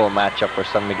unusual matchup for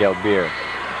San Miguel Beer.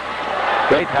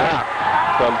 Great half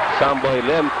from Samboy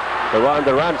Lim. They're on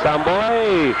the run.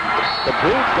 Samboy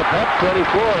completes the pep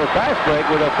 24 fast break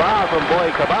with a foul from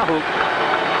Boy Kabahu.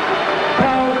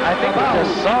 I think we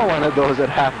just saw one of those at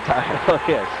halftime. Oh,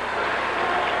 yes.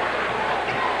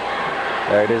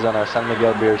 There it is on our San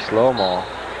Miguel Beer slow-mo.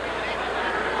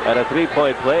 And a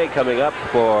 3-point play coming up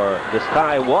for the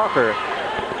Sky Walker.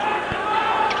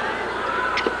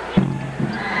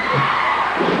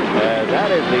 And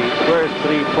that is the first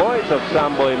 3 points of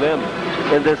Samboy Lim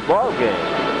in this ball game.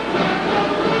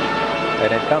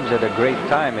 And it comes at a great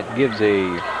time. It gives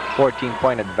a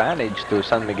 14-point advantage to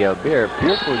San Miguel Beer.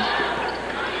 Purefoods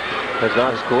Has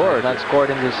not scored. Has not scored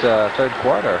in this third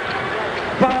quarter.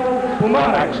 Well,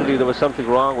 actually, there was something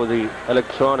wrong with the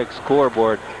electronic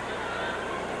scoreboard.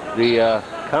 The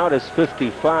count is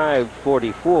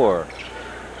 55-44.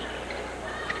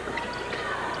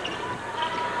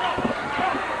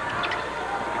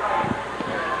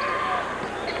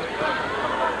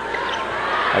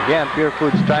 Again,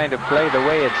 Purefoods trying to play the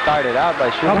way it started out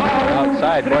by shooting from the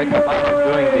outside. Boy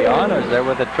Cabal doing the honors there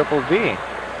with a triple V.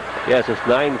 Yes, it's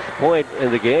 9th point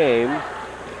in the game.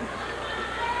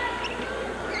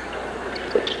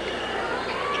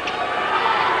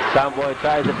 Samboy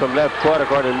tries it from left quarter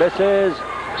court and misses.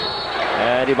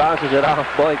 And he bounces it off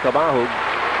Boy Kabahu.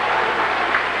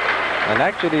 And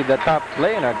actually, the top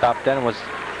play in our top 10 was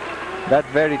that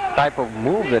very type of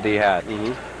move that he had.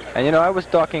 And you know, I was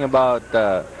talking about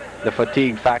the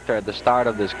fatigue factor at the start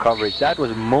of this coverage. That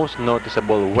was most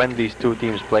noticeable when these two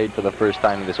teams played for the first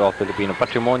time in this All-Filipino.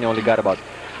 Patrimonio only got about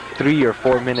 3 or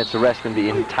 4 minutes rest in the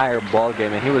entire ball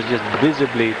game, and he was just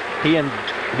visibly, he and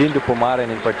Dindo Pumaren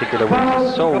in particular, were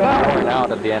just so worn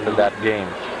out at the end of that game.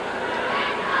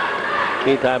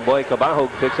 Meantime, Boy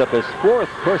Cabahog picks up his 4th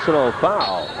personal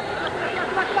foul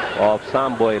of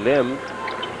Samboy Lim.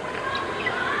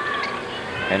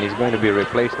 And he's going to be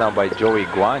replaced now by Joey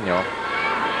Guanyo.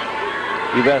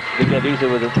 Ives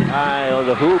Dignadiza with his eye on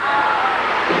the hoop.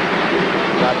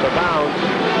 Got the bounce.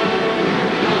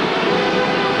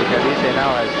 Dignadiza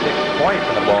now has 6 points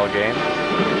in the ball game.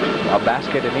 A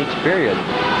basket in each period.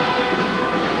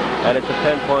 And it's a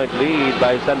 10-point lead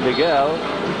by San Miguel.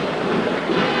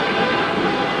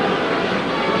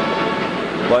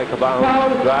 Boy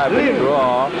Cabahog drive and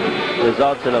draw.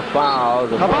 Results in a foul.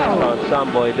 The first on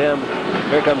Samboy Lim.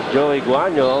 Here comes Joey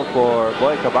Guanyo for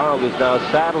Boy Cabahog, who's now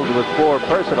saddled with 4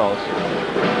 personals.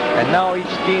 And now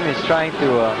each team is trying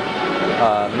to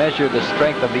measure the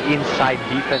strength of the inside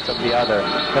defense of the other.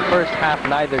 The first half,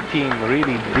 neither team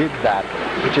really did that,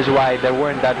 which is why there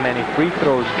weren't that many free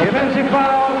throws given.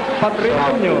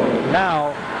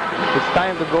 Now, it's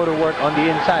time to go to work on the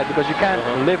inside, because you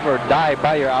can't live or die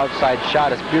by your outside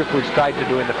shot, as Purefoods tried to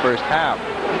do in the first half.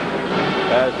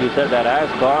 As you said, that has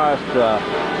cost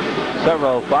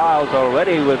several fouls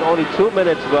already. With only 2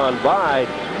 minutes gone by,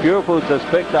 Purefoods has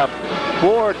picked up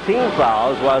 4 team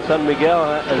fouls, while San Miguel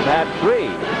has had 3.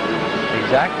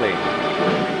 Exactly.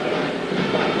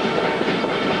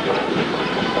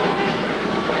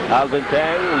 Alvin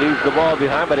Tang leaves the ball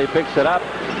behind, but he picks it up.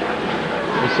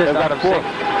 He sits out of 6.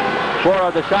 4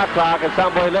 on the shot clock, and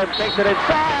Samboy Lim takes it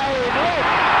inside.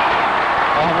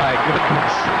 Oh my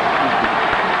goodness.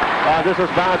 This was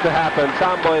bound to happen.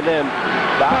 Samboy Lim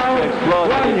bound to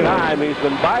explode any time. He's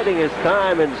been biding his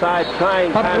time inside,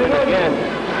 trying time and again.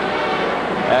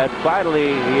 And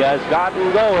finally, he has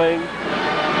gotten going.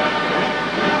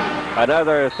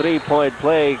 Another 3-point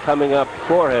play coming up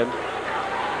for him.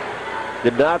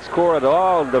 Did not score at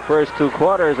all in the first 2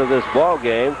 quarters of this ball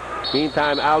game.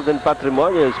 Meantime, Alden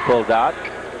Patrimonio is pulled out.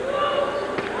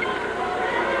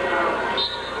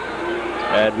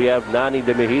 And we have Nani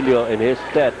De Mejillo in his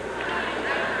stead.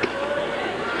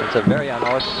 It's a very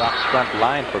unorthodox front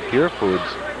line for Purefoods.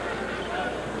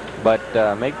 But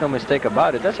make no mistake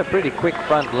about it, that's a pretty quick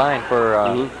front line for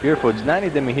Purefoods. Nani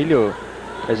De Mejillo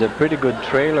is a pretty good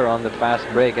trailer on the fast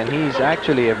break, and he's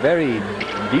actually a very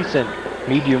decent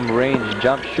medium-range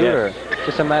jump shooter. Yes.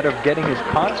 Just a matter of getting his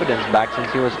confidence back since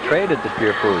he was traded to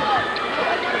Purefoods.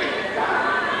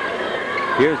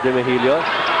 Here's De Mejillo.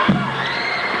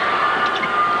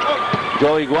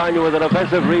 Joey Guanyo with an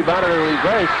offensive rebound and a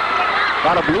reverse. A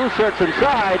lot of blue shirts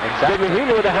inside. Exactly. De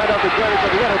Mejillo with a handoff to Jerry, but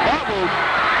he had a double.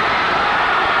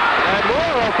 And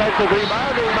more offensive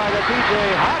rebounding by the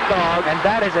PBA Hotdogs. And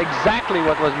that is exactly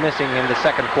what was missing in the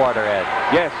second quarter, Ed.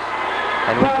 Yes.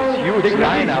 And with this huge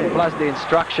lineup, plus the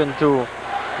instruction to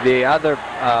the other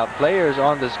players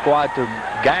on the squad to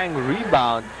gang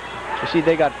rebound, you see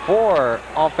they got 4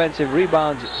 offensive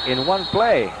rebounds in 1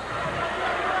 play.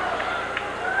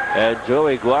 And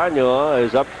Joey Guanyo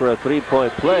is up for a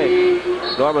 3-point play.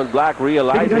 Norman Black,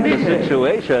 realizing the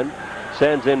situation,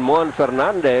 sends in Mon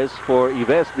Fernandez for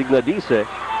Ives Dignadice.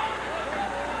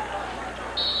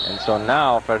 And so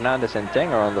now Fernandez and Teng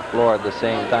are on the floor at the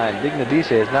same time. Dignadice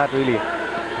has not really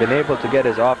been able to get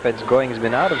his offense going. He's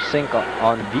been out of sync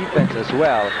on defense as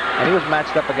well. And he was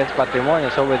matched up against Patrimonio.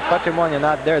 So with Patrimonio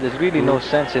not there, there's really no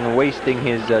sense in wasting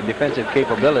his defensive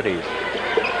capabilities.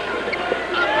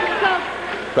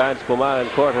 Franz Pumaren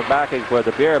quarterbacking for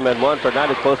the Beermen. Juan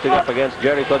Fernandez posting up against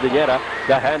Jerry Codinera.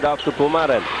 The handoff to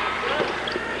Pumaren.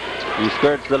 He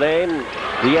skirts the lane.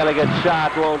 The elegant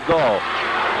shot won't go.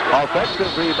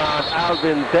 Offensive rebound,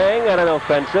 Alvin Teng, and an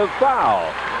offensive foul.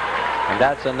 And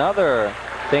that's another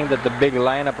thing that the big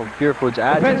lineup of Purefoods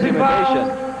adds, intimidation.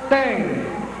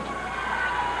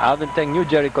 Alvin Teng knew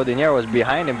Jerry Codinera was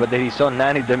behind him, but then he saw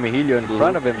Nani De Mejillo in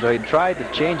front of him, so he tried to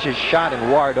change his shot and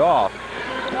ward off.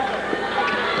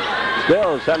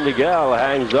 Still, San Miguel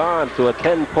hangs on to a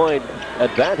 10-point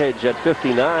advantage at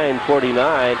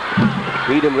 59-49.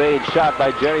 Medium range shot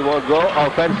by Jerry won't go.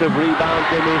 Offensive rebound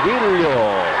to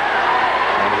Mejillo.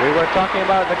 And we were talking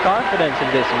about the confidence in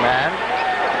this man.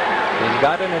 He's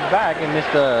gotten it back. He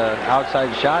missed the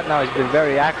outside shot. Now he's been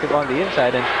very active on the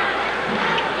inside. And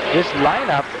this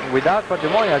lineup, without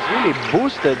Patrimonio, has really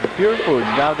boosted the Purefoods.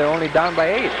 Now they're only down by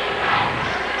 8.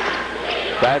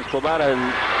 Franz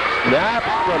Pumaren snaps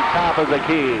from top of the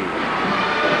key.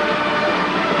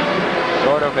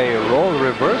 Sort of a role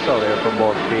reversal there for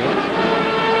both teams.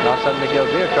 Now San Miguel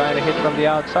Beer trying to hit from the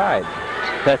outside.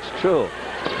 That's true.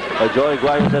 Joey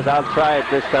Guardian says, I'll try it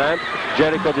this time.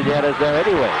 Jericho Didier is there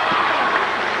anyway.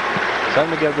 San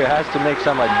Miguel Beer has to make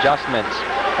some adjustments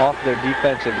off their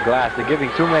defensive glass. They're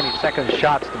giving too many second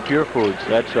shots to Purefoods.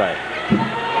 That's right.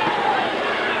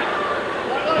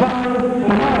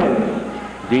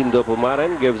 Dindo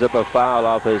Pumarin gives up a foul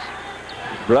off his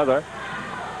brother.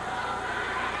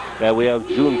 And we have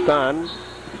Jun Tan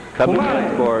coming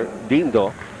in for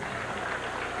Dindo.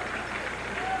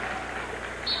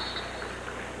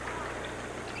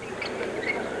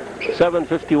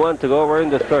 .7:51 to go. We're in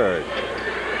the third.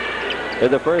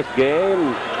 In the first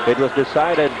game, it was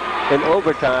decided in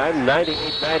overtime,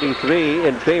 98-93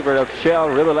 in favor of Shell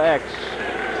Rimmel X,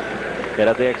 and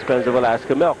at the expense of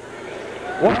Alaska Milk.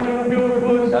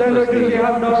 That was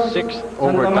the sixth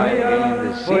overtime game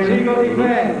this season.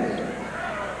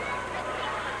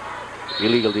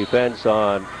 Illegal defense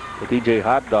on the TJ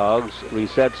Hotdogs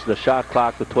resets the shot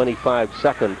clock to 25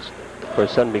 seconds for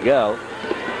San Miguel.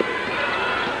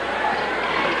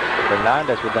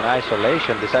 Fernandez with an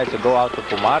isolation decides to go out to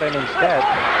Pumarin instead.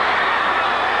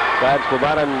 Franz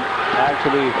Pumarin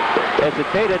actually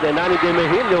hesitated, and Nani De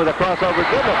Mejillo with a crossover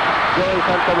dribble. Joey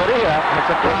Santa Maria, it's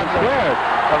a cross square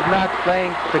of not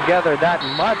playing together that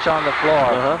much on the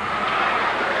floor.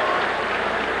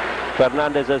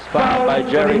 Fernandez is fouled by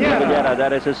Jerry Cabanera.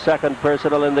 That is his second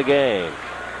personal in the game.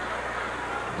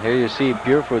 Here you see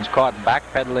Purefoods caught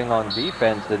backpedaling on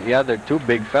defense. The other two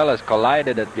big fellas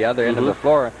collided at the other end of the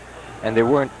floor, and they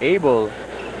weren't able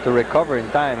to recover in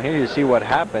time. Here you see what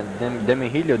happened. De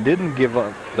Mejillo didn't give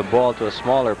up the ball to a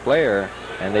smaller player,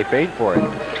 and they paid for it.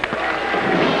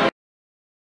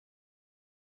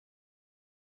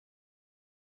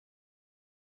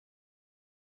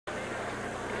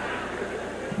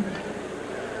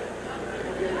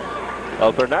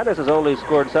 Well, Fernandez has only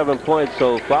scored 7 points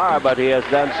so far, but he has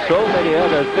done so many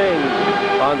other things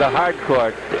on the hard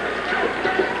court.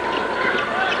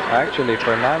 Actually,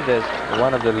 Fernandez,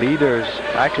 one of the leaders,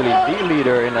 actually the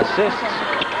leader in assists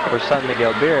for San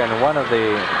Miguel Beer, and one of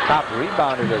the top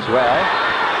rebounders as well.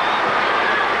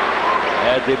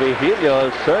 And De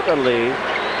Mejillo certainly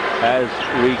has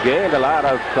regained a lot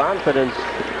of confidence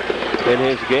in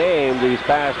his game these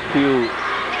past few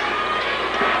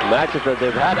matches that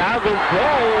they've had. Alvin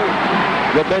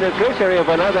Tay, the beneficiary of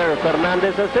another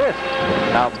Fernandez assist.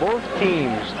 Now both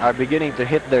teams are beginning to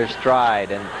hit their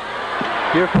stride, and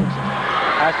Purefoods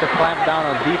has to clamp down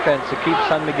on defense to keep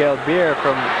San Miguel Beer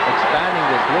from expanding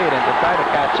this lead and to try to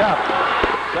catch up.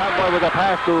 Someone with a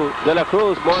pass to De La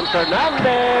Cruz. Mon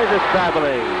Fernandez is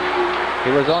traveling.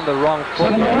 He was on the wrong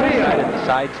foot and decided to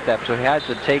sidestep, so he had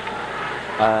to take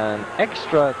an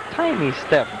extra tiny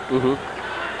step.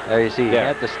 There you see, he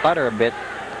had to stutter a bit.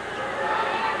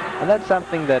 And that's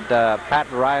something that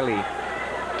Pat Riley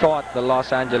taught the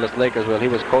Los Angeles Lakers while he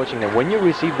was coaching them. When you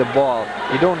receive the ball,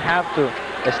 you don't have to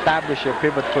establish your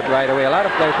pivot foot right away. A lot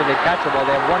of players, when they catch the ball,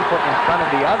 they have one foot in front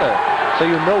of the other, so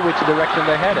you know which direction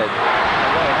they're headed.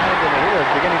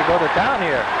 He's beginning to go to town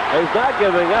here. He's not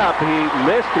giving up. He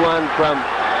missed one from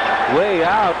way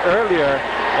out earlier,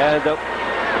 and the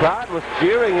crowd was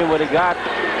cheering him when he got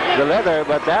the leather,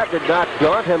 but that did not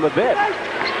daunt him a bit.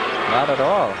 Not at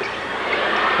all.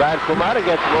 Franz Pumarin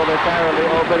gets momentarily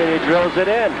open and he drills it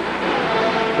in.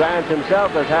 Franz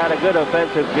himself has had a good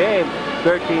offensive game,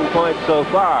 13 points so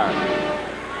far.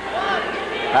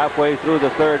 Halfway through the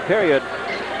third period,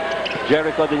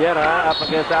 Jericho Dinera up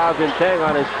against Alvin Teng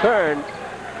on his turn.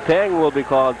 Teng will be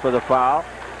called for the foul.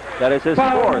 That is his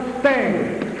fourth.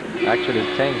 Actually,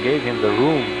 Teng gave him the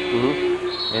room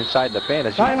inside the paint,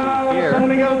 as you see here.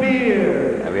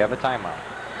 And we have a timeout.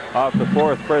 Off the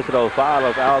fourth personal foul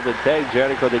of Alvin Teng,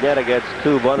 Jericho Dinera gets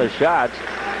 2 bonus shots.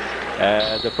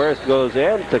 And the first goes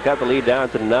in to cut the lead down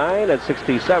to 9 at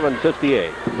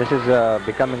 67-58. This is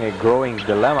becoming a growing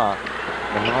dilemma.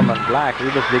 And Norman Black,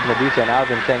 Rivas Dignadisa, and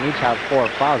Alvin Teng each have 4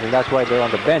 fouls, and that's why they're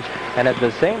on the bench. And at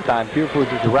the same time,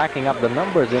 Purefoods is racking up the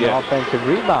numbers in offensive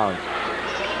rebounds.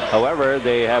 However,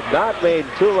 they have not made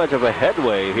too much of a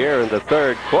headway here in the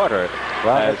third quarter.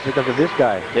 Well, that's because of this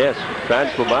guy. Yes, Franz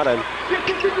Pumarin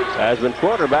has been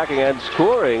quarterbacking and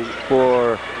scoring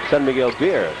for San Miguel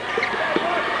Beer.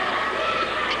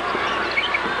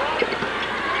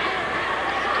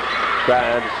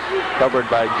 Franz covered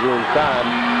by Jun Tan,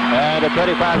 and a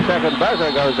 25-second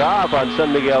buzzer goes off on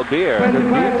San Miguel Beer. Good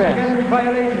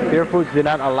defense. Purefoods did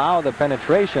not allow the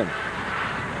penetration.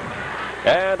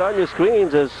 And on your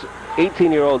screens is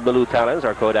 18-year-old Malou Talens,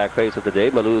 our Kodak face of the day.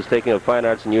 Malou is taking up fine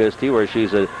arts in UST, where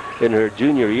she's a in her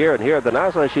junior year. And here at the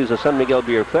national, she's a San Miguel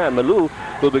Beer fan. Malu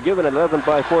will be given an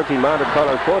 11x14 mounted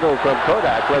color photo from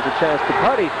Kodak, who has a chance to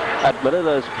party at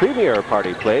Manila's premier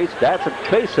party place. That's at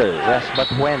Places. Yes, but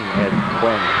when, Ed?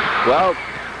 When? Well,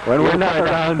 when we're not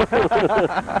around.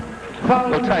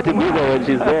 We'll try to move her when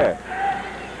she's there.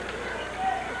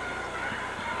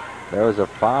 There was a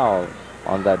foul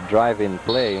on that drive-in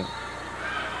play.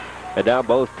 And now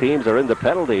both teams are in the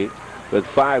penalty with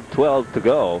 5:12 to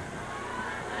go.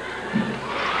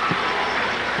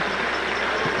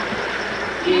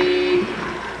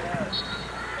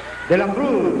 De la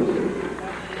Cruz.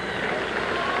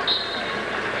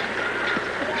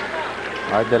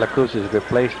 Art De La Cruz is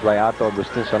replaced by Otto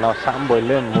Agustin, so now Samboy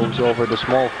Lim moves over to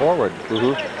small forward.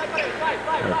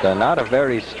 But not a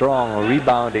very strong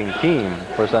rebounding team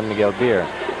for San Miguel Beer.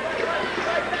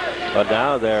 But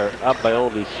now they're up by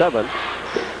only 7.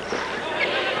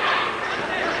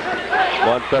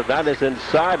 Juan Fernandez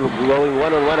inside, going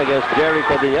one-on-one against Jerry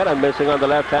Cordillera, missing on the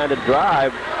left-handed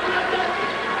drive.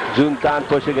 Juntan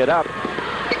pushing it up.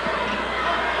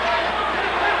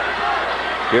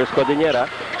 Here's Cordillera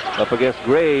up against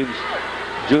Graves.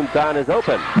 Juntan is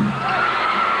open.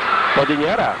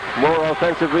 Cordillera, more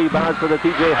offensive rebounds for the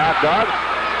TJ Hotdogs.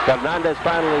 Fernandez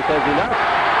finally says enough.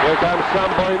 Here comes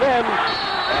Samboy Lim.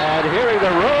 And hearing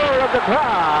the roar of the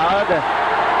crowd.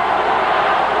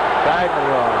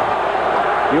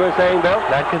 You were saying, Bill?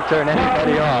 That can turn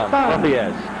anybody on. Oh,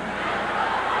 yes.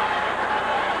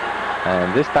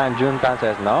 And this time Juntan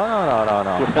says, no.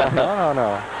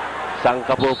 No. Saan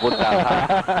ka pupunta,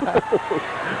 ha?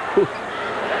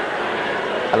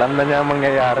 Alam na niya ang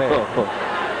mangyayari.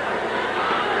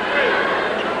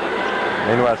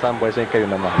 Meanwhile, Samboy saying, kayo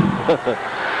naman.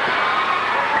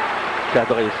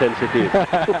 Masyado kayo sensitive.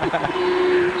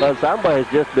 Well, Samboy has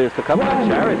just missed a couple of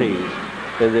charities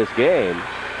in this game.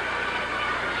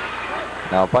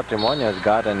 Now, Patrimonio has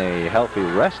gotten a healthy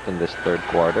rest in this third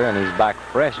quarter, and he's back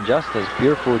fresh just as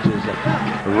Purefoods'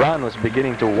 run was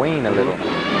beginning to wane a little.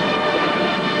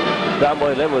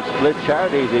 Samboy Lim with split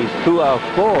charities. He's 2 of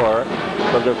 4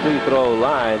 from the free throw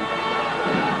line.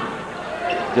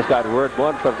 Just got word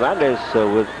Juan Fernandez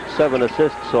with 7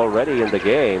 assists already in the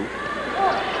game.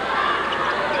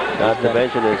 Not to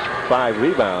mention his 5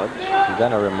 rebounds. He's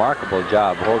done a remarkable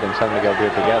job holding San Miguel Beer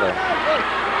together.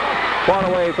 Far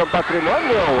away from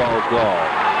Patrimonio won't go.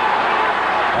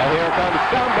 And here comes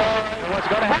Samboy. What's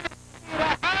going to happen?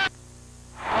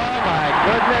 Oh my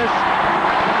goodness.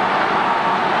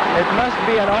 It must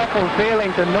be an awful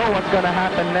feeling to know what's going to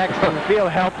happen next and feel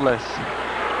helpless.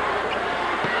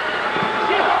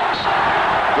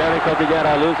 Jerry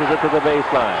Cordillera loses it to the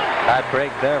baseline. Bad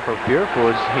break there for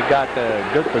Purefoods. He got a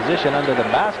good position under the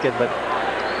basket, but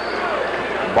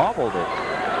bobbled it.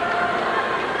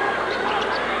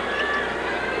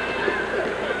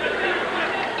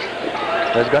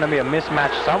 There's going to be a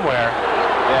mismatch somewhere.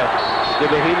 Yes.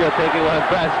 Dimahino taking one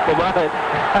pass. Pumaran.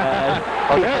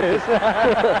 Oh, there it is.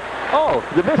 Oh,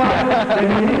 the mismatch.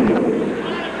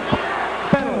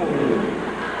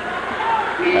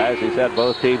 As he said,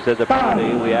 both teams in the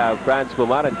penalty. We have Franz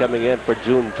Pumaran coming in for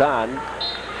Juntan.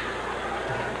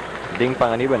 Ding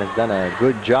Panganiban has done a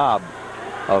good job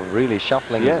of really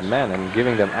shuffling his men and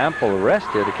giving them ample rest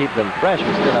here to keep them fresh.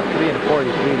 We still have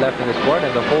 3:43 left in this quarter,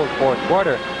 in the whole fourth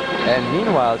quarter. And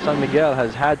meanwhile, San Miguel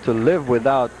has had to live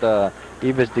without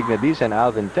Ives Dignadis and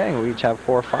Alvin Teng, who each have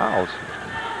 4 fouls.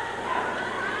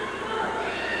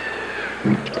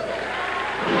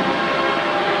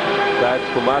 That's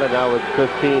Kumara now with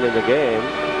 15 in the game.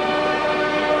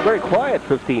 Very quiet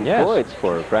 15 points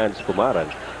for Franz Pumaran.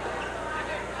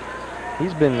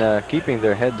 He's been keeping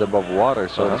their heads above water,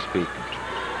 so to speak.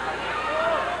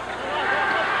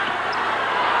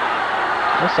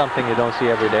 That's something you don't see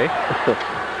every day.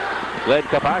 Glenn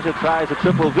Capaccio tries a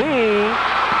triple V.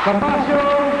 Capaccio,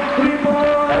 3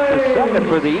 points. That's the second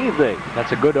for the evening.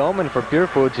 That's a good omen for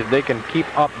Purefoods if they can keep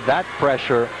up that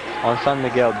pressure on San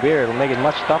Miguel Beer. It'll make it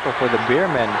much tougher for the beer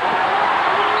men.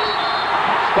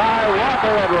 Spy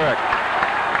Walker at work.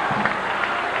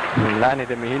 Lani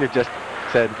Dimahino just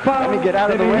said, let me get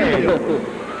out of the way.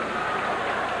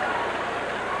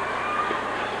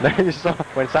 There you saw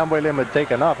when Samboy Lim had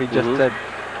taken off, he just said,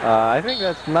 I think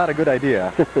that's not a good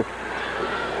idea.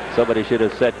 Somebody should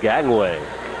have said gangway.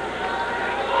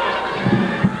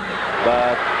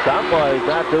 But Samboy is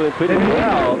not doing pretty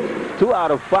well. 2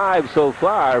 out of 5 so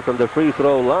far from the free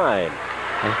throw line.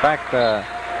 In fact,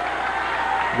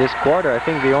 this quarter, I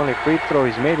think the only free throw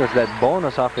he's made was that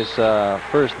bonus off his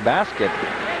first basket.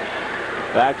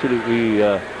 Actually, we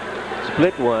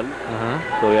split one,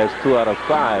 so he has 2 out of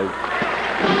 5.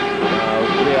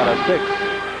 3 out of 6.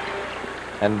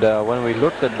 And when we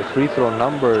looked at the free throw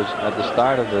numbers at the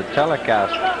start of the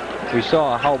telecast, we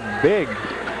saw how big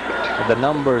the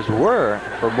numbers were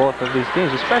for both of these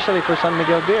teams, especially for San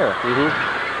Miguel Beer.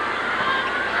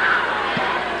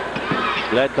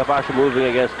 Glenn Capascio moving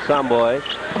against Samboy.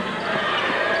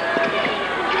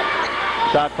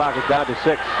 Shot clock is down to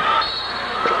 6.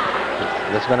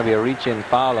 There's going to be a reach-in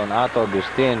foul on Otto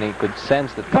Agustin. He could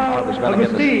sense that Capascio was going to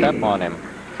get a step on him.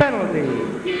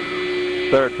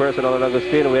 Penalty. Third personal on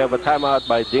Agustin. We have a timeout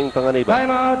by Ding Panganiban.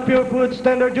 Timeout, Purefoods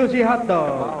Tender Juicy Hot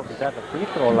Dog. He's at the free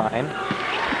throw line.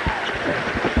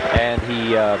 And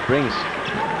he brings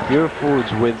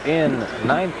Purefoods within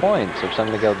 9 points of San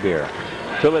Miguel Beer.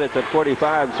 2 minutes and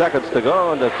 45 seconds to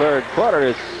go in the third quarter.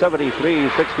 Is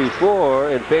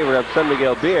 73-64 in favor of San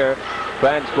Miguel Beer.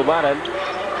 Franz Pumaran.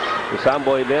 The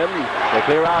Samboy Lim. They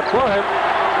clear out for him.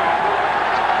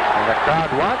 And the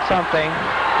crowd wants something.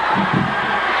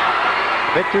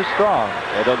 A bit too strong.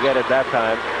 They don't get it that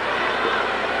time.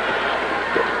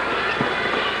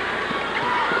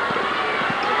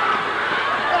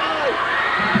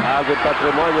 Alvin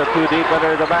Patrimonio too deep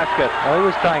under the basket. Well, he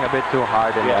was trying a bit too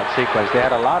hard in that sequence. They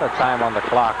had a lot of time on the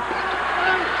clock.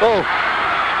 Oh!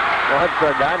 Juan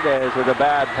Fernandez with a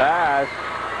bad pass.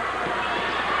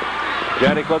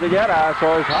 Jerry Cordillera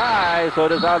soars high. So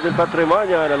does Alvin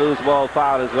Patrimonio, and a loose ball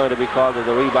foul is going to be called as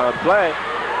a rebound play.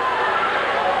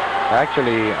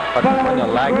 Actually, Patrimonio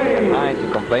lagged behind to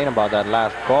complain about that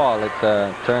last call. It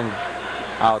turned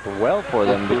out well for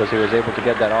them because he was able to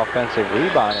get that offensive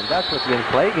rebound, and that's what's been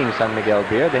plaguing San Miguel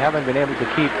Beer. They haven't been able to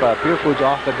keep Purefoods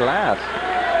off the glass.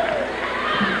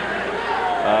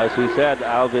 As we said,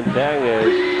 Alvin Tang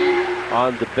is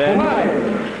on the bench.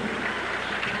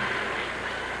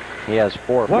 He has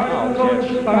 4 fouls.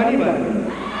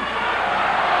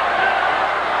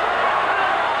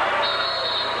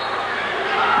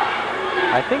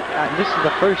 I think this is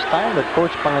the first time that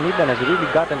Coach Panganiban has really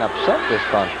gotten upset this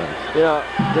conference. You know,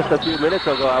 just a few minutes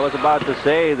ago, I was about to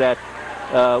say that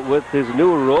with his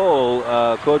new role,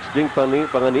 Coach Ding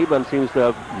Panganiban seems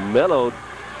to have mellowed.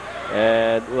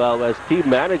 And, well, as team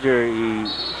manager, he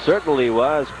certainly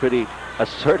was pretty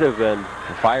assertive and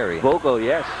fiery. Vocal,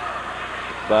 yes.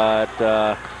 But,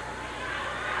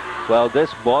 well,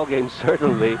 this ball game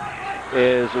certainly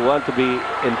is one to be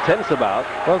intense about.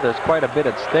 Well, there's quite a bit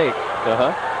at stake.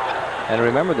 And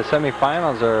remember, the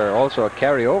semifinals are also a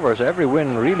carryover, so every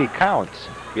win really counts.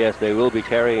 Yes, they will be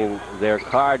carrying their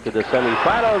card to the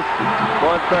semifinals.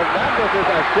 Juan Fernandez's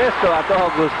assist to Otto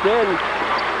Agustin.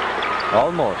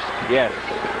 Almost. Yes.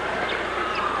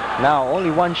 Now,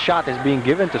 only one shot is being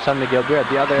given to San Miguel Beer at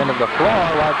the other end of the floor,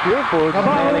 while Purefoods is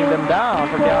nailing them down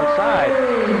from the outside.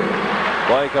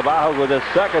 Boy Cabajo with a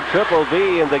second triple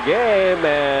B in the game,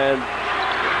 and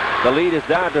the lead is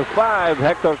down to 5.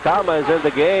 Hector Calma is in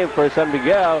the game for San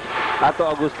Miguel.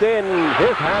 Otto Agustin,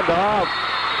 his handoff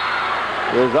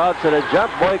results in a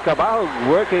jump. Boy Cabajo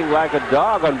working like a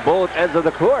dog on both ends of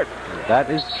the court. That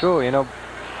is true. You know,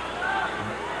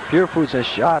 Purefoods has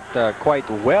shot quite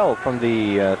well from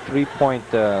the three-point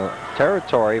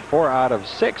territory. 4 out of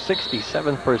 6,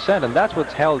 67%, and that's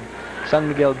what's held San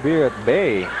Miguel Beer at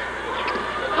bay.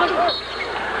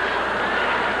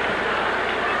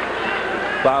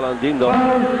 Foul on Dindo.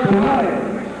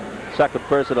 Second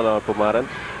personal on Pumaran.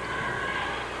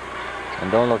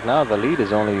 And don't look now, the lead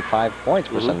is only 5 points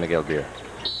for San Miguel Beer.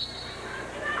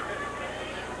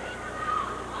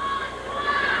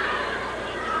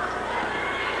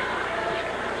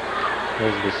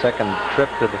 Here's the second trip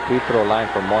to the free throw line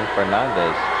for Mon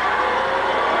Fernandez.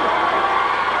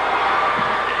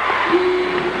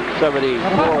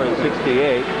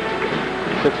 74-68.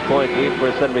 6-point lead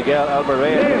for San Miguel. Elmer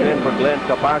Reyes is in for Glenn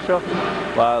Capascio,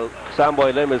 while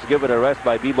Samboy Lim is given a rest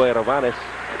by B-Boy Ravanes.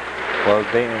 Well,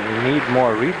 they need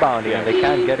more rebounding, and they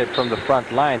can't get it from the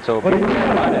front line, so B-Boy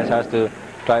Ravanes has to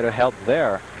try to help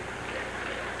there.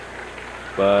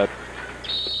 But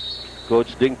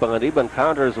Coach Ding Panganiban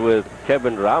counters with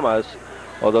Kevin Ramos,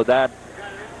 although that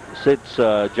sits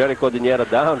Jericho Diniera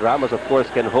down. Ramos, of course,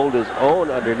 can hold his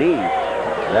own underneath.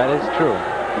 That is true.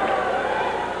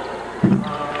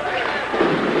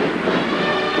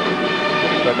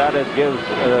 Fernandez gives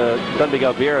San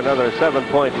Miguel Beer another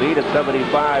 7-point lead at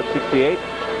 75-68.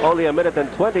 Only a minute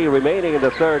and 20 remaining in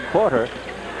the third quarter.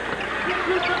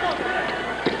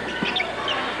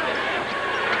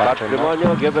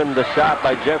 Patrimonio given the shot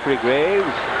by Jeffrey Graves.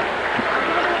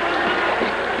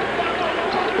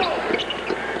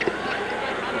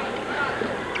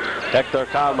 Hector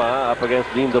Calma up against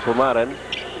Dindo Pumaran.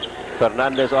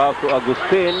 Fernandez off to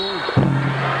Agustin.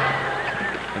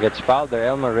 He gets fouled there.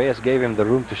 Elmer Reyes gave him the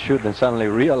room to shoot and suddenly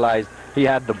realized he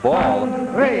had the ball.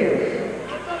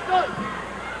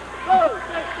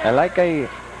 And like I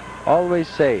always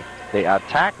say, they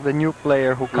attack the new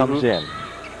player who comes in.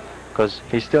 Because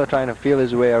he's still trying to feel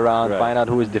his way around, find out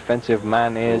who his defensive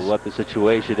man is. What the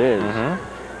situation is.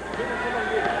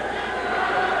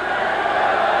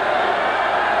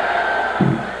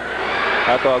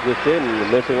 Agustin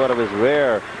missing one of his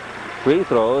rare free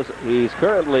throws. He's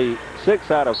currently 6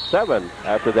 out of 7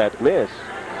 after that miss.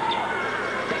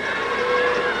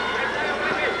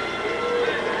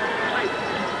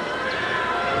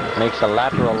 Makes a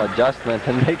lateral adjustment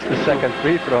and makes the second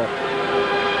free throw.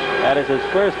 That is his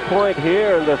first point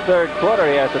here in the third quarter.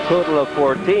 He has a total of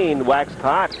 14, waxed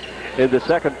hot in the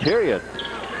second period.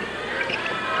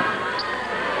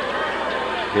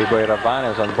 Liboy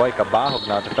Ravan is on Boyka Bahog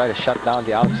now to try to shut down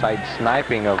the outside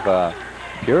sniping of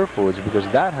Purefoods, because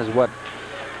that is what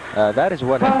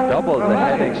has doubled the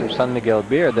headaches of San Miguel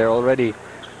Beer. They're already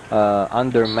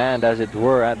undermanned, as it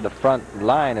were, at the front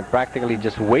line and practically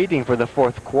just waiting for the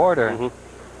fourth quarter.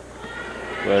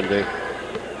 Wendy.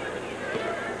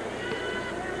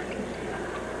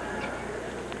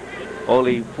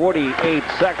 Only 48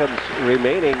 seconds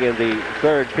remaining in the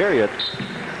third period.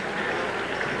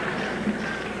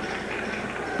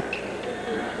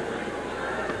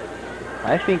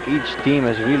 I think each team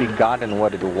has really gotten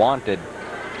what it wanted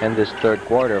in this third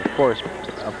quarter. Of course,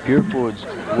 Purefoods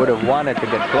would have wanted to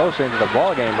get closer into the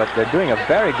ball game, but they're doing a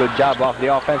very good job off the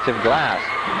offensive glass.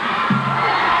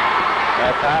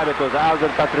 That time it was Alvin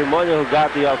Patrimonio who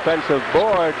got the offensive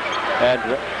board and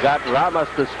got Ramos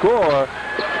to score,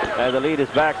 and the lead is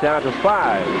back down to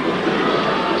 5.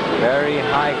 Very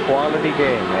high quality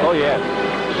game. Oh yes,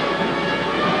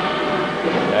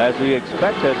 as we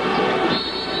expected.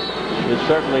 It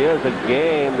certainly is a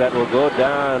game that will go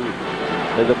down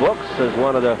in the books as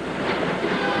one of the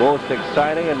most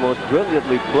exciting and most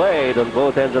brilliantly played on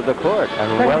both ends of the court.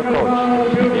 And well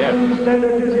coached. Yes.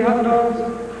 Standard Juicy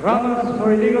Hotdogs, Ramos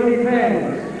for illegal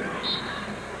defense.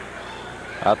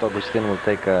 Ato Agustin will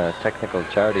take a technical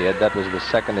charity. That was the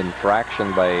second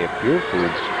infraction by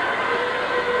Purefoods.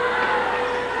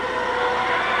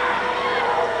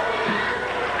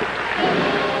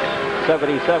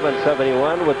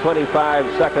 (77-71) with 25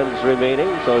 seconds remaining,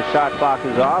 so shot clock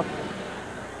is off.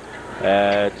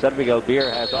 And San Miguel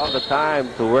Beer has all the time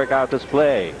to work out this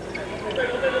play.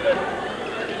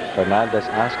 Fernandez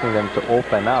asking them to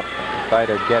open up, try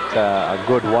to get a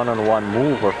good one-on-one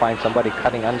move or find somebody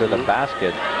cutting under the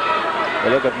basket.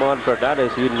 And look at Mon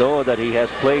Fernandez. You know that he has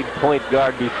played point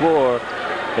guard before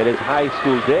in his high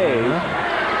school days.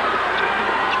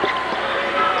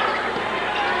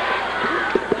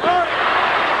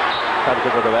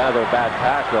 Comes with a rather bad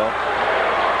pass, though.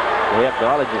 He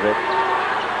acknowledges it.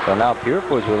 So now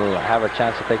Purefoods will have a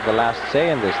chance to take the last say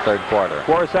in this third quarter.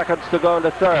 4 seconds to go in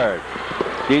the third.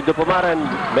 Dean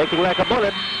Dupumaran making like a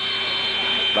bullet.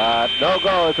 But no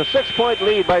go. It's a 6-point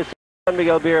lead by San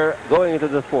Miguel Beer going into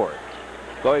the fourth.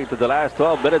 Going to the last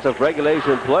 12 minutes of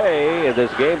regulation play in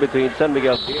this game between San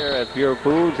Miguel Beer and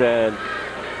Purefoods, and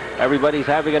everybody's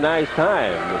having a nice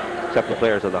time, except the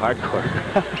players on the hard court.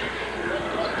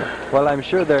 Well, I'm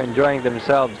sure they're enjoying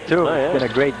themselves too. Oh, yeah. It's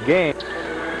been a great game.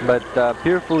 But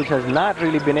Purefoods has not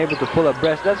really been able to pull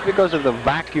abreast. That's because of the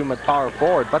vacuum at power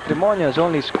forward. Patrimonio has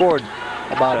only scored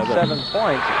about 7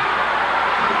 points.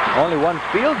 Only 1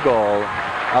 field goal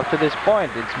up to this point.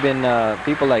 It's been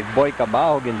people like Boyka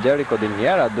Bahog and Jericho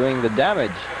Diniera doing the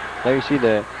damage. There you see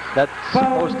that's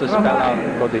supposed to spell out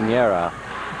Codiniera.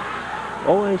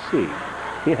 Oh, I see.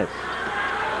 Yes.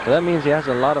 So that means he has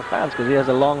a lot of fans because he has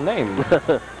a long name.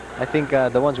 I think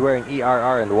the ones wearing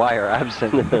ERR and Y are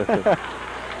absent.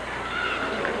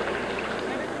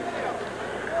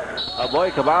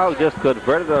 Boyka Bahog just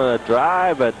converted on a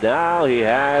drive, but now he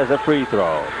has a free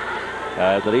throw.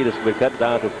 The lead has been cut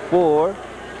down to 4.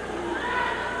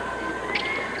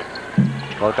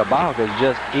 Boyka Bahog has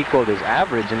just equaled his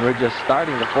average, and we're just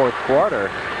starting the fourth quarter.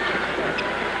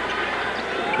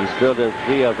 He's filled in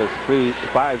 3 of his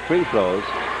 5 free throws.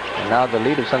 And now the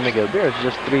lead of San Miguel Beer is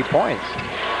just 3 points.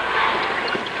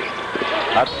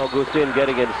 Agustin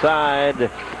getting inside.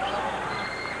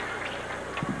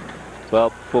 Well,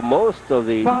 for most of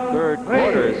the third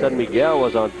quarter, San Miguel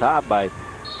was on top by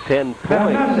 10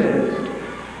 points.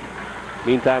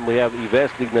 Meantime, we have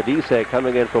Yves Dignadice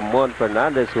coming in from Juan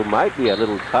Fernandez, who might be a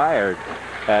little tired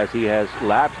as he has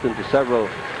lapsed into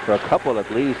for a couple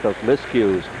at least, of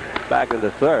miscues back in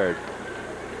the third.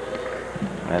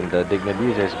 And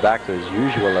Dignadice is back to his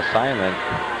usual assignment.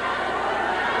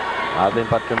 Alvin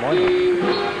Patrimonio.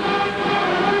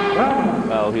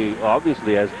 Well, he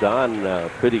obviously has done a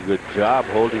pretty good job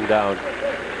holding down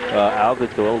Alvin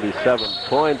to only 7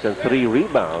 points and 3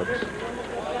 rebounds.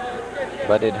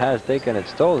 But it has taken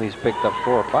its toll. He's picked up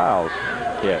 4 fouls.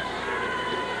 Yes.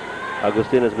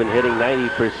 Agustin has been hitting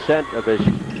 90% of his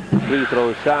free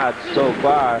throw shots so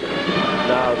far.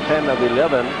 Now 10 of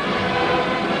 11.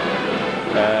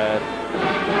 And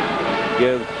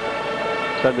gives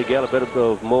San Miguel a bit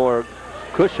of more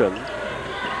cushion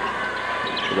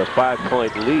with a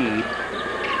 5-point lead.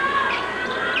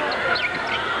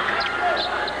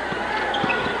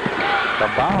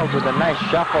 Trabajo with a nice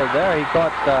shuffle there. He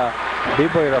caught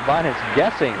B-Boy Rabanes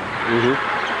guessing.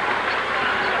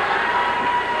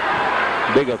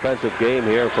 Big offensive game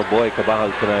here for Boy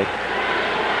Cabajo tonight.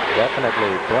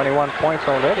 Definitely. 21 points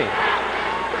already.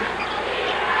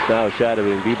 Now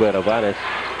shadowing B-Boy Rabanes.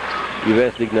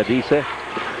 Yves Dignadice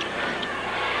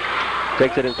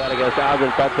takes it inside against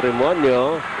Alvin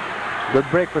Patrimonio. Good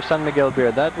break for San Miguel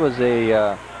Beer. That was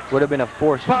a would have been a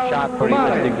forced shot for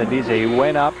Yves Dignadice. He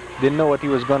went up, didn't know what he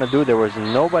was going to do. There was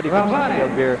nobody from San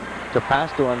Miguel Beer to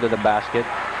pass to under the basket.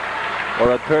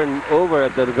 Or a turnover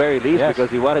at the very least, because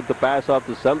he wanted to pass off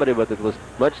to somebody, but it was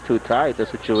much too tight, the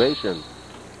situation.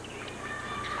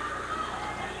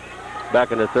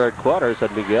 Back in the third quarter,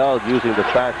 San Miguel using the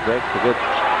fast break for good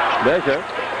measure.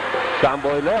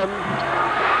 Samboy Lim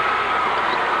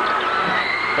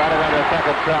got it on the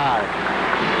second try.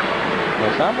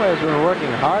 Well, Samboy has been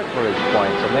working hard for his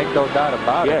points, so make no doubt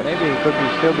about it. Maybe he could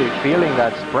still be feeling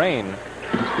that sprain.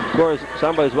 Of course,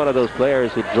 Samboy is one of those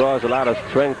players who draws a lot of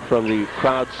strength from the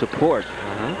crowd support.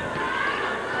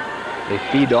 They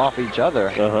feed off each other.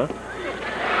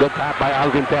 Good tap by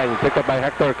Alvin Teng, picked up by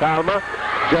Hector Calma.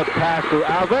 Just pass to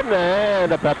Alvin,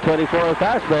 and a Pep 24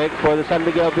 fast break for the San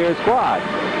Miguel Beer squad.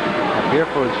 And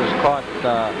Purefoods was caught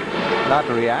not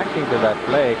reacting to that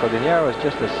play. Cordillera was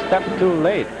just a step too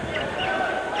late.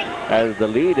 As the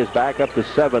lead is back up to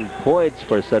 7 points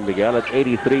for San Miguel at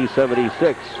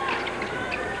 83-76.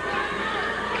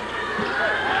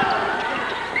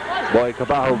 Boy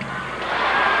Cabajo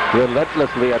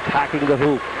relentlessly attacking the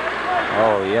hoop.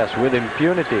 Oh, yes, with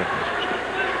impunity.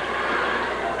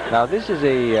 Now, this is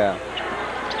a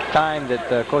time that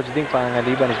Coach Ding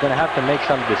Pangaliban is going to have to make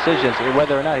some decisions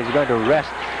whether or not he's going to rest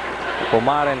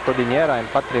Pomara and Cordillera and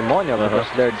Patrimonio because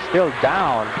they're still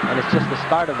down, and it's just the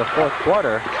start of the fourth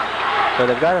quarter. So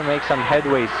they've got to make some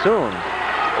headway soon.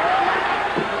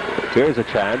 Here's a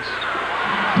chance.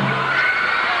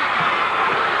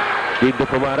 Deep to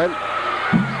Pomaran.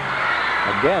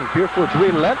 Again, Purefoods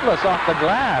relentless off the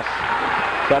glass.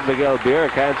 San Miguel Beer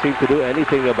can't seem to do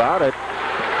anything about it.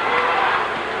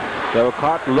 They were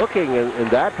caught looking in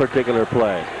that particular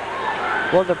play.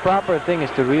 Well, the proper thing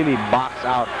is to really box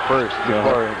out first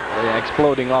before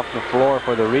exploding off the floor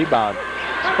for the rebound.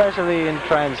 Especially in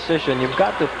transition, you've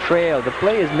got to trail. The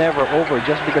play is never over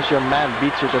just because your man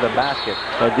beats you to the basket.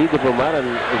 Dito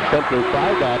Pomaran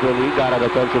exemplified that when he got an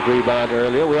offensive rebound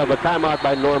earlier. We have a timeout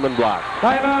by Norman Block.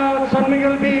 Timeout, San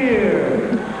Miguel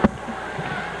Beer.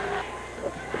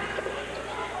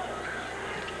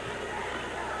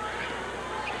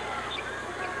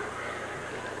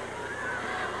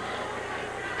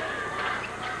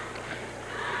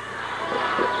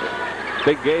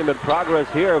 Big game in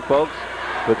progress here, folks.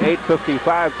 With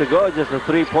 8:55 to go, just a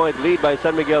 3-point lead by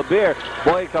San Miguel Beer.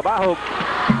 Boy Cabajo,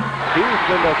 he's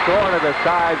been the thorn of the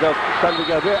sides of San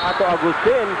Miguel Beer. Ato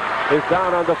Agustin is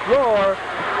down on the floor.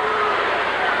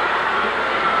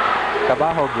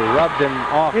 Cabajo rubbed him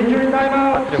off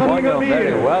Patrimonio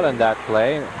very well in that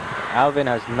play. Alvin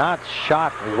has not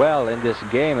shot well in this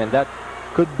game, and that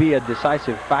could be a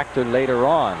decisive factor later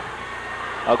on.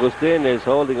 Agustin is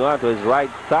holding on to his right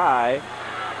thigh.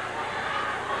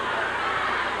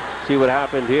 See what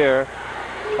happened here.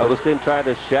 Agustin tried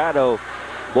to shadow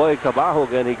Boy Cabajo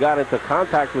again. He got into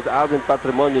contact with Alvin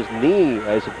Patrimonio's knee,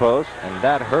 I suppose. And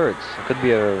that hurts. It could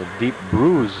be a deep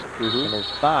bruise in his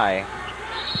thigh.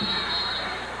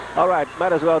 All right,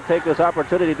 might as well take this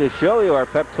opportunity to show you our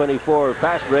Pep 24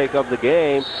 fast break of the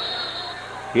game.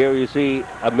 Here you see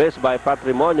a miss by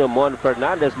Patrimonio. Mon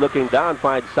Fernandez looking down,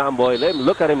 finds Samboy Lim.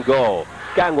 Look at him go.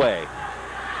 Gangway.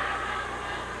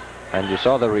 And you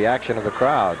saw the reaction of the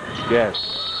crowd. Yes.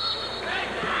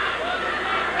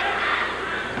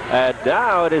 And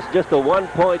now it is just a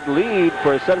 1-point lead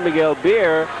for San Miguel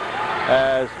Beer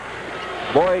as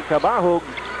Boy Cabajo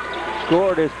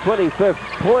scored his 25th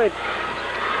point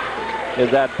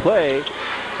in that play.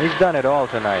 He's done it all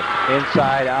tonight.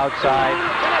 Inside, outside,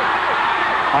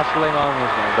 hustling on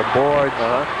the boards.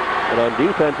 And on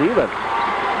defense even.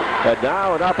 And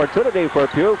now an opportunity for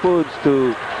Purefoods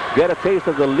to get a taste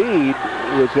of the lead,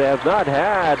 which they have not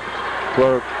had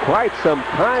for quite some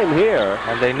time here.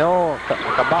 And they know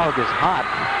Cabajo is hot.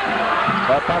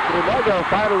 But Patrimonio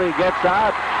finally gets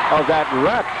out of that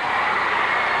rut.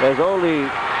 had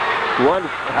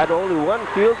only one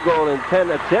field goal in 10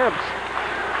 attempts,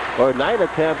 or 9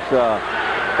 attempts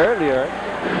earlier.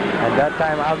 And that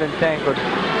time Alvin Tang could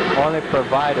only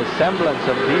provide a semblance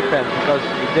of defense because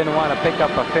he didn't want to pick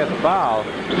up a 5th foul.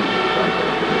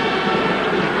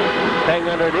 Tang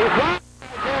underneath.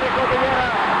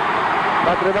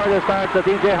 Patrimonio starts the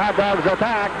TJ Hotdogs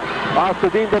attack. Off to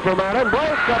Dean de Pamarin. Boy,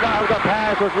 the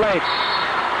pass was late.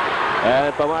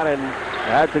 And Pamarin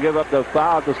had to give up the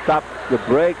foul to stop the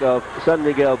break of San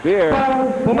Miguel Beer.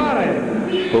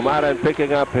 Pamarin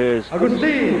picking up his,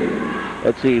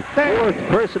 let's see, 4th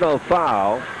personal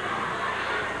foul.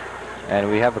 And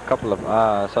we have a couple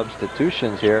of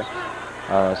substitutions here.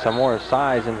 Some more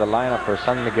size in the lineup for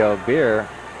San Miguel Beer.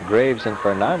 Graves and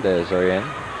Fernandez are in.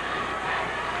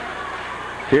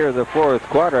 Here in the 4th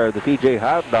quarter, the TJ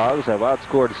Hotdogs have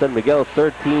outscored San Miguel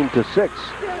 13-6.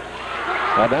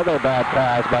 Another bad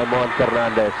pass by Mon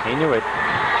Fernandez. He knew it.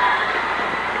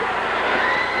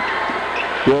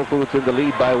 Purefoods in the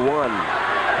lead by 1.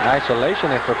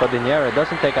 Isolation for Cordillera.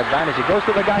 Doesn't take advantage. He goes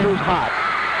to the guy who's hot.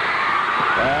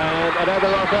 And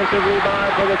another offensive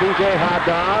rebound for the TJ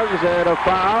Hotdogs, and a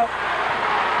foul.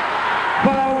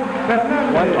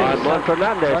 On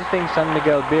Fernandez. One thing San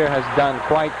Miguel Beer has done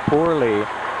quite poorly,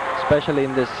 especially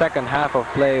in the second half of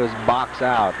play, was box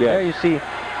out. Yes. There you see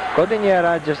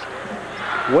Cordillera just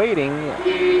waiting.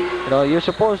 You know, you're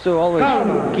supposed to always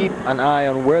keep an eye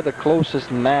on where the closest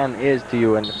man is to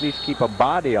you and at least keep a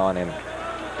body on him.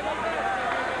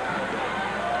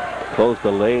 Close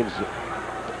the lanes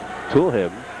to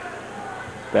him.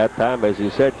 That time, as you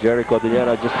said, Jerry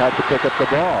Cordillera just had to pick up the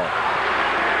ball.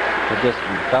 It just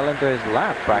fell into his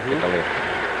lap practically.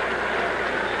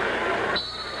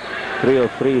 3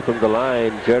 of 3 from the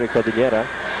line, Jerry Cordillera.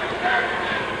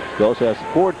 He also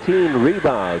has 14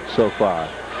 rebounds so far.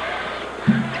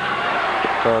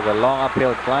 So the long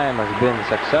uphill climb has been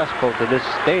successful to this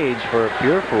stage for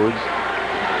Purefoods.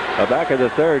 Back in the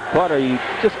 3rd quarter, you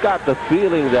just got the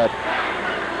feeling that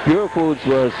Purefoods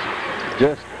was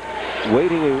just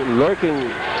waiting, lurking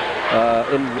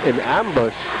in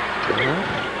ambush.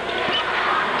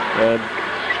 And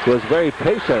was very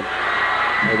patient.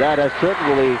 And that has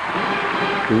certainly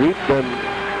reaped them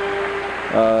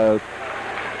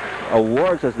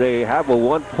awards as they have a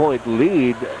 1-point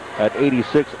lead at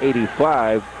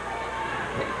 86-85.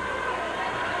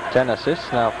 10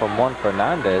 assists now from Juan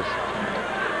Fernandez.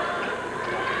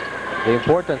 The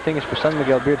important thing is for San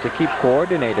Miguel Beer to keep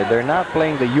coordinated. They're not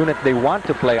playing the unit they want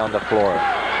to play on the floor.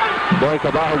 Boy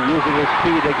Cabal using his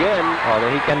speed again. Oh,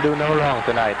 he can do no wrong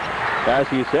tonight. As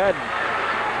he said,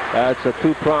 that's a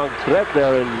 2-pronged threat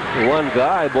there in one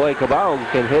guy. Boy Cabal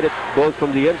can hit it both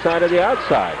from the inside and the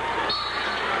outside.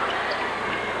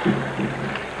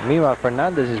 Meanwhile,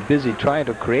 Fernandez is busy trying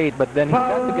to create, but then he's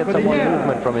got to get some more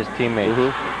movement from his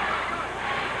teammates.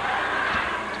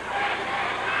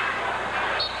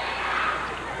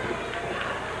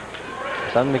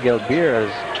 San Miguel Beer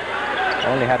has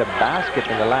only had a basket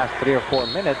in the last 3 or 4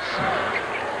 minutes.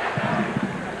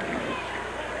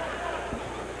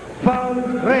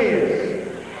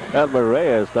 Elmer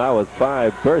Reyes now with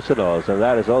 5 personals, and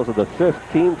that is also the 5th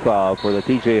team foul for the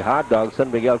TJ Hotdogs.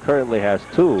 San Miguel currently has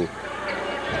 2.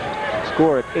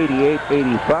 Score at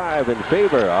 88-85 in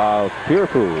favor of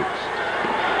Purefoods.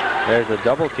 There's a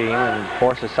double team and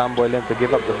forces Samboy Lim to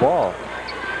give up the ball.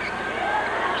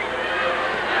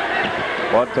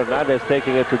 Juan Fernandez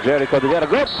taking it to Jerry Cordillera.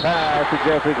 Good pass to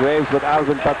Jeffrey Graves, but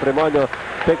Alvin Patrimonio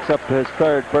picks up his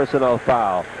 3rd personal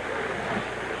foul.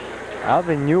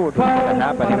 Alvin knew what was going to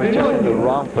happen. He was just in the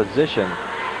wrong position.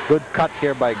 Good cut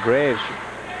here by Graves.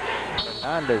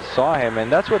 Fernandez saw him,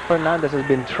 and that's what Fernandez has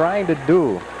been trying to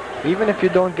do. Even if you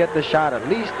don't get the shot, at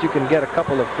least you can get a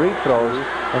couple of free throws.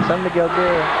 And San Miguel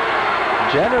Beer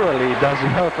generally does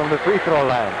well from the free throw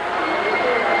line.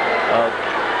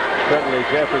 Certainly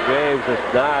Jeffrey Graves is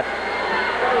not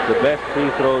the best free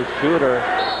throw shooter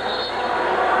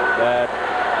that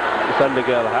San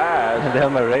Miguel has. And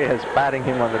Elmer Reyes patting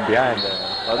him on the behind.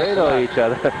 Well, they know each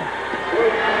other.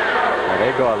 Well,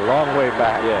 they go a long way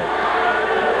back. Yes.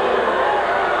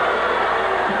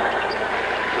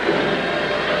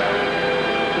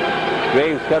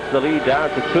 Graves cuts the lead down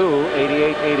to 2,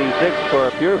 88-86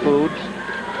 for Purefoods.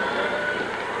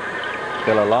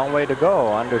 Still a long way to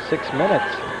go, under 6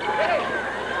 minutes.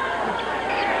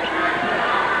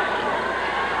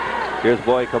 Here's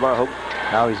Boy Camargo.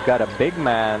 Now he's got a big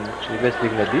man, Chivas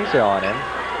Dignadice, on him.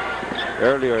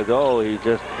 Earlier, though, he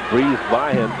just breezed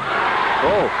by him.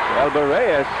 Oh, Elmer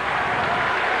Reyes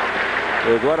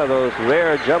is one of those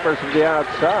rare jumpers from the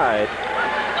outside.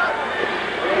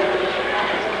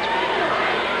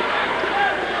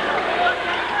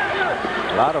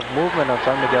 lot of movement on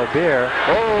San Miguel Beer.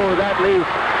 Oh, that leaves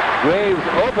Graves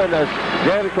open as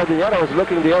Jerry Cordillera was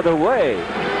looking the other way.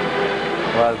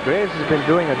 Well, Graves has been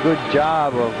doing a good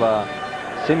job of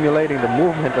simulating the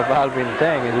movement of Alvin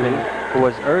Teng, who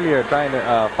was earlier trying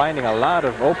to finding a lot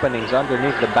of openings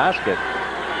underneath the basket.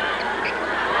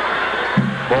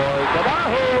 Boy,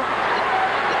 Cabajo!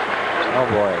 Oh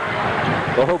boy.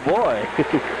 Oh boy.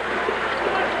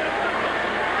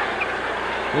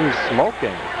 He's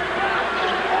smoking.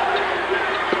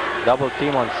 Double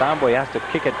team on Sambo. He has to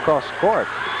kick it cross court.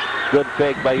 Good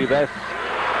fake by Yves.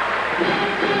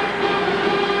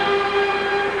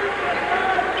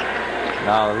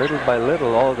 Now, little by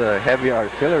little, all the heavy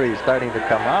artillery is starting to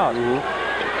come out.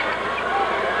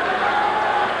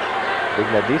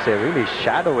 Dignadice really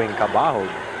shadowing Cabajo.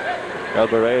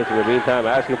 Alvarez in the meantime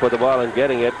asking for the ball and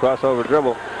getting it. Crossover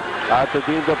dribble. Out to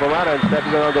Dingo Pomara and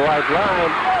stepping it on the white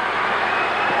line.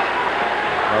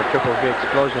 No triple B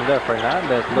explosion there.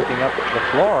 Fernandez looking up the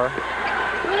floor.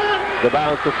 The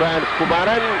bounce to France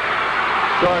Pumaran.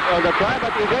 Short on the try,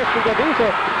 but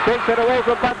Dignadice takes it away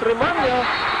from Patrimonio.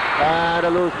 And a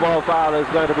loose ball foul is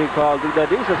going to be called.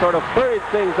 Dignadice sort of hurried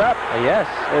things up. Yes.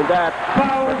 In that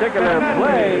particular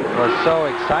play. Was so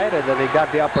excited that he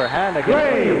got the upper hand against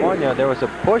Patrimonio. There was a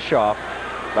push-off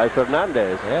by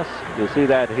Fernandez. Yes. You see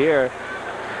that here.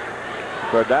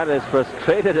 Fernandez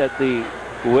frustrated at the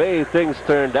way things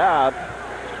turned out.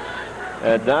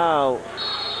 And now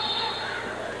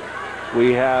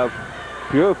we have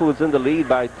Purefoods in the lead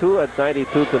by 2 at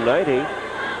 92-90.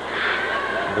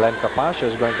 Glenn Capascio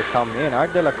is going to come in.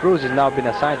 Art de la Cruz has now been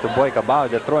assigned to Boy Cabajo.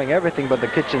 They're throwing everything but the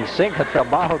kitchen sink at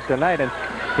Cabajo tonight, and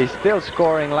he's still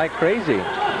scoring like crazy.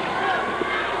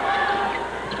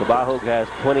 Cabajo has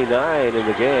 29 in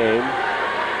the game.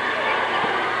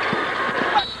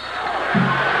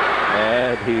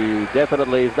 And he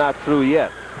definitely is not through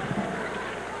yet.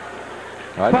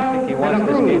 I don't think he wants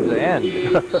this game to end.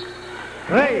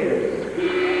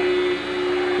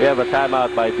 We have a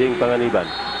timeout by Ding Panganiban.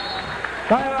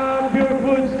 Timeout,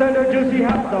 Purefoods Tender Juicy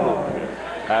Hot Dog.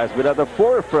 Has been at the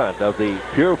forefront of the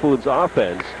Purefoods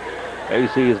offense. There you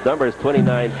see his numbers,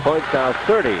 29 points, now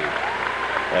 30.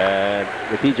 And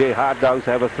the TJ Hot Dogs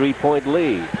have a 3-point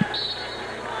lead.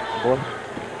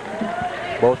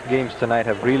 Both games tonight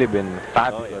have really been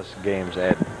fabulous games,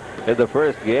 Ed. In the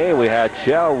first game, we had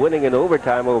Shell winning in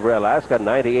overtime over Alaska,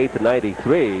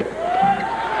 98-93.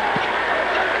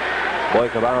 Boy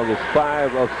Cabajo is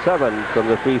 5 of 7 from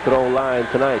the free throw line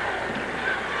tonight.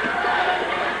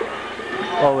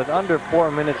 Well, with under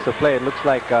 4 minutes to play, it looks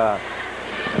like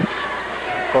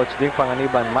Coach Ding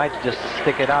Panganiban might just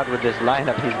stick it out with this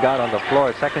lineup he's got on the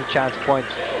floor. Second chance points.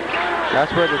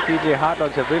 That's where the TJ Hot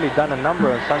Dogs have really done a number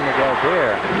on San Miguel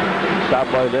Beer. Stop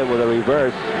by them with a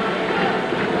reverse.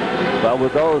 But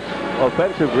with those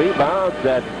offensive rebounds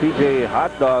that TJ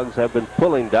Hot Dogs have been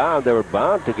pulling down, they were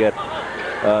bound to get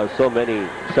so many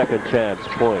second chance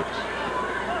points.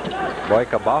 Boy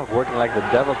Cabajo working like the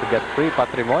devil to get free.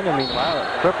 Patrimonio,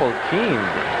 meanwhile, triple team.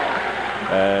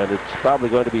 And it's probably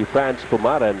going to be France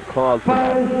Pumaran called for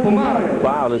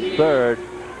foul, his third.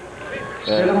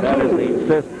 And that is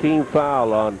the 15th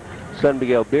foul on San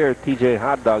Miguel Beer. TJ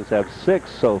Hot Dogs have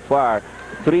 6 so far.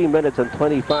 3 minutes and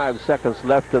 25 seconds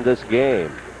left in this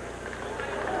game.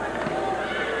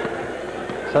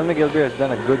 San Miguel Beer has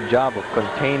done a good job of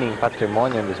containing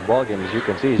Patrimonio in this ballgame. As you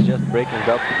can see, he's just breaking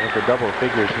up into double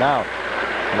figures now.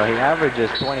 You know, he averages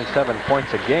 27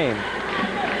 points a game.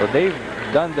 So they've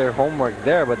done their homework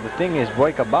there. But the thing is,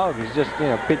 Boy Cabajo is just, you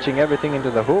know, pitching everything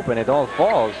into the hoop and it all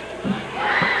falls.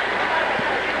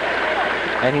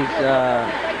 And he's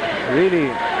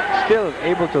really still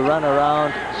able to run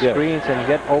around screens and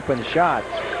get open shots.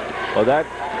 Well, that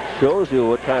shows you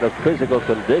what kind of physical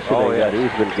conditioning that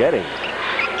he's been getting.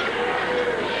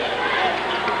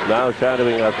 Now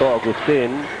shadowing Arto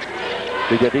Agustin.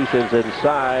 Dignadice's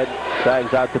inside.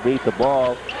 Tags out to beat the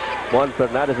ball. Juan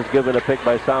Fernandez is given a pick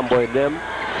by Samboy Lim.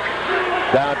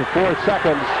 Down to 4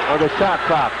 seconds on the shot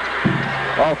clock.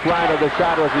 Offline of the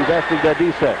shot was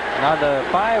Dignadice. Now the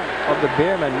 5 of the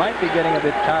Beermen might be getting a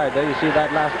bit tired. There you see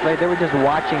that last play. They were just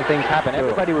watching things happen.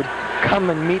 Everybody would come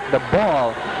and meet the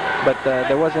ball, but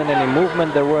there wasn't any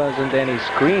movement. There wasn't any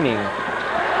screening.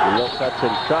 No cuts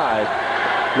inside.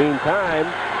 Meantime,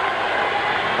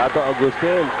 Arto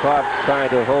Agustin caught trying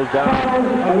to hold down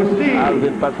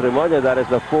Alvin Patrimonio. That is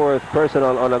the 4th person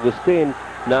on Agustin.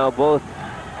 Now both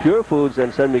Purefoods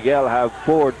and San Miguel have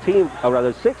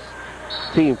 6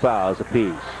 team fouls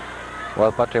apiece.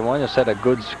 Well, Patrimonio set a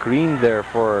good screen there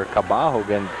for Cabajo,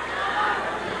 and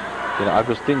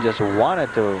Agustin just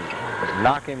wanted to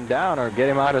knock him down or get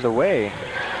him out of the way.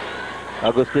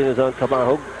 Agustin is on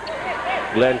Cabahug.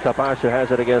 Glenn Capascio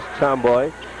has it against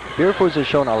Samboy. Purefoods has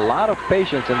shown a lot of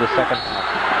patience in the second half.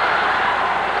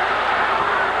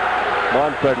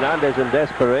 Mon Fernandez in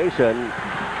desperation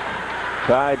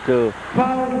tried to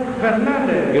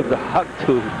give the hug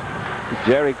to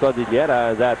Jerry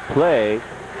Cordillera. That play,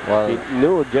 well, he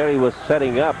knew Jerry was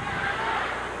setting up,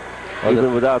 well,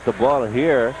 even without the ball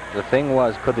here. The thing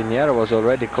was, Cordillera was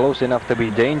already close enough to be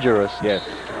dangerous. Yes.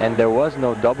 And there was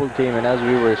no double team. And as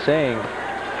we were saying,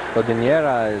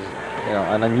 Cordillera is, you know,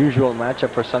 an unusual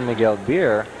matchup for San Miguel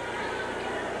Beer.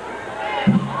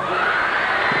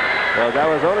 Well, that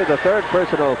was only the third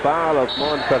personal foul of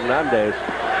Mon Fernandez.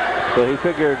 So he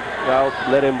figured, well,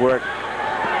 let him work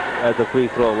at the free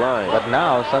throw line. But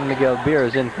now San Miguel Beer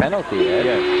is in penalty. Eh?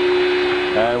 Yes.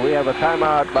 And we have a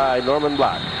timeout by Norman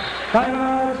Black.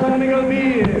 Timeout, San Miguel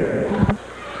Beer.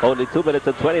 Only 2 minutes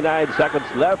and 29 seconds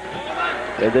left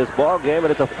in this ball game,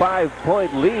 and it's a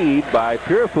 5-point lead by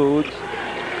Purefoods.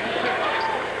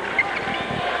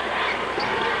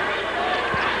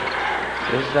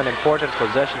 This is an important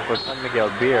possession for San Miguel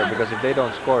Beer, because if they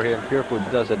don't score here and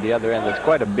Purefoods does at the other end, it's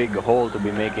quite a big hole to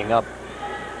be making up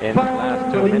in the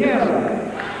last 2 minutes.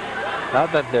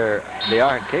 Not that they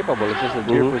aren't capable, it's just that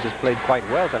Purefoods has played quite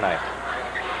well tonight.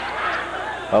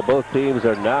 Both teams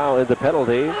are now in the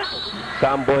penalty.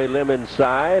 Samboy Lim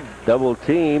inside, double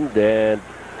teamed, and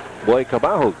Boy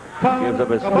Cabahug gives up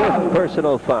his 5th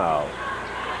personal foul.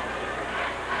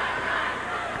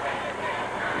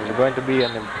 It's going to be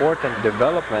an important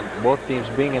development, both teams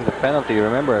being in the penalty.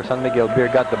 Remember, San Miguel Beer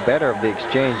got the better of the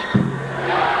exchange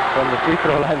from the free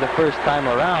throw line the first time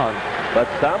around. But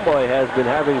Samboy has been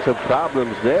having some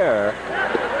problems there.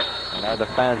 And are the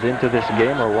fans into this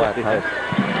game or what? Huh?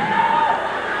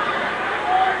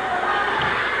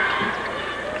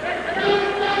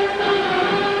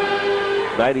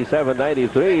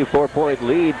 97-93, 4-point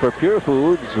lead for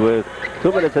Purefoods with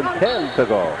 2 minutes and 10 to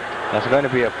go. That's going to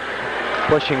be a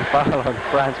pushing foul on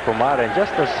Franz Pomara, and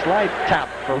just a slight tap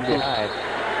from behind.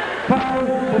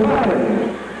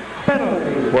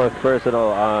 Penalty. 4th personal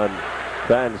on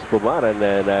Franz Pomara,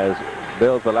 and as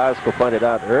Bill Velasco pointed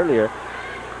out earlier,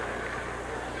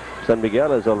 San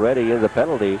Miguel is already in the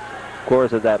penalty. Of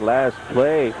course, in that last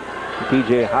play,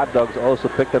 PBA Hotdogs also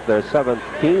picked up their 7th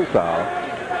team foul.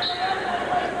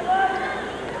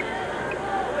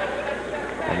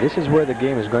 And this is where the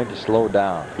game is going to slow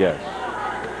down. Yes.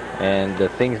 And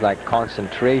things like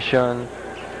concentration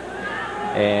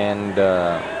and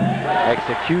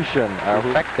execution are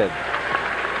affected.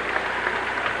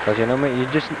 Because, you know, you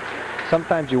just,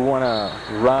 sometimes you want to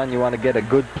run, you want to get a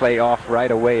good play off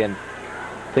right away, and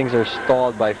things are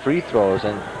stalled by free throws.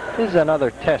 And this is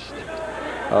another test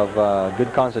of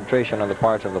good concentration on the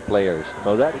parts of the players.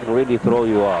 So that can really throw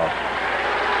you off.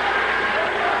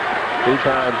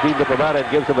 Meantime, Dino Pomara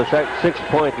gives him a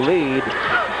 6-point lead.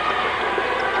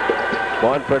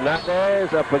 Juan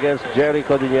Fernandez up against Jerry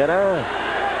Cordillera.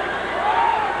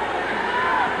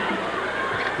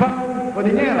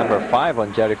 Number 5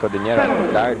 on Jerry Cordillera.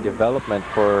 Dire development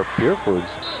for Purefoods.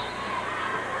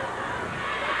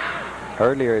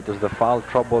 Earlier it was the foul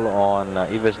trouble on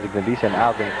Yves Dignadisa and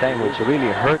Alvin Teng, which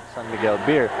really hurt San Miguel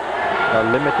Beer,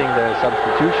 limiting their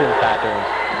substitution patterns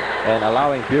and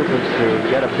allowing Purefoods to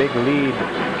get a big lead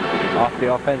off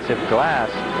the offensive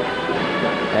glass.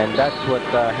 And that's what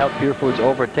helped Purefoods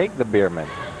overtake the Beermen.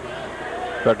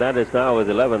 Fernandez now with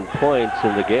 11 points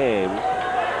in the game.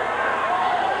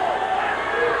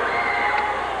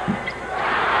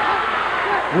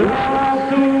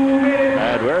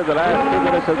 And we're in the last 2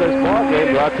 minutes of this ball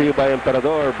game, brought to you by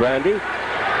Emperador Brandy.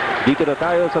 Dito na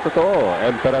tayo sa totoo,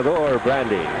 Emperador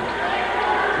Brandy.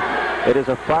 It is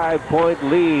a 5-point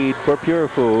lead for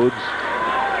Purefoods.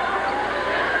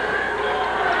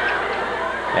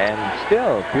 And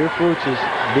still, Purefoods is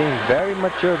being very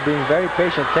mature, being very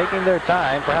patient, taking their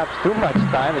time, perhaps too much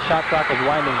time. The shot clock is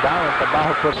winding down, and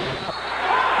Tabajo puts it up.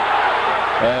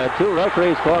 And 2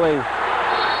 referees calling in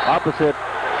opposite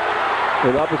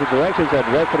directions, and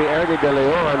referee Ernie De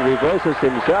Leon reverses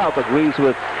himself, agrees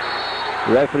with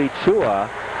referee Chua.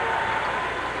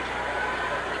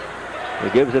 He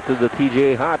gives it to the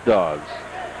TJ Hotdogs.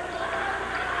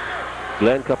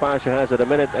 Glenn Capascio has it, 1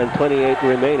 minute and 28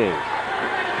 remaining.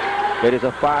 It is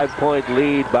a 5-point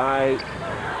lead by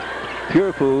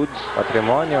Purefoods.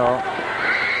 Patrimonio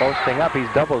posting up, he's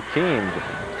double teamed.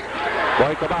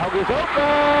 Boy Cabahug is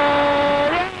open!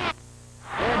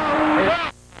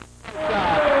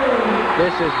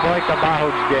 This is Boy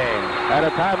Cabahug's game. And a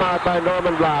timeout by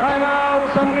Norman Black.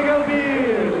 Timeout, San Miguel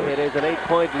Beer. It is an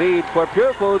 8-point lead for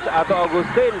Purefoods. Ato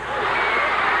Agustin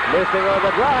missing on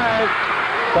the drive.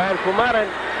 Franz Pomara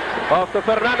Off to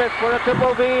Fernandez for a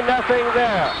triple V, nothing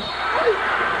there.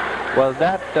 Well,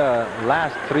 that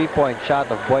last three-point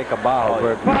shot of Boy Cabao,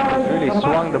 where he really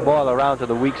swung the ball around to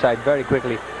the weak side very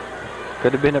quickly,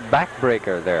 could have been a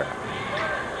backbreaker there.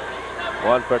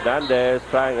 Juan Fernandez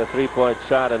trying a three-point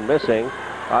shot and missing.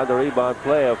 On the rebound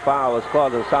play, a foul was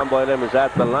called, and Samboy Lim is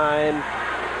at the line.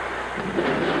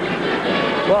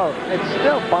 Well, it's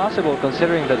still possible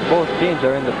considering that both teams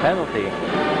are in the penalty.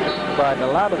 But a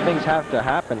lot of things have to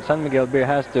happen. San Miguel Beer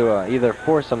has to either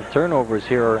force some turnovers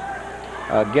here or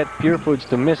get Purefoods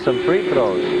to miss some free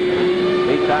throws.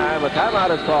 Meantime, a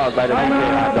timeout is called by the TJ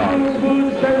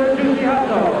Hotdogs.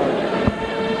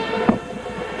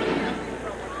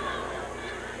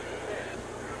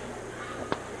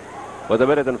 With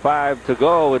 1:05 to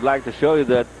go, we'd like to show you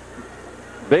that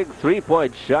big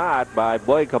three-point shot by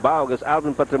Boy Cabao because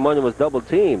Alvin Patrimonio was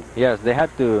double-teamed. Yes, he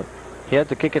had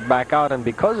to kick it back out, and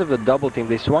because of the double team,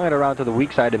 they swung it around to the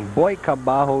weak side, and Boy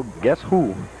Cabao, guess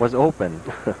who, was open.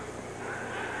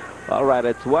 All right,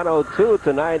 it's 102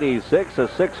 to 96, a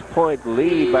 6-point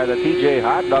lead by the TJ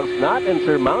Hotdogs. Not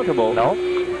insurmountable. No,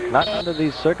 not under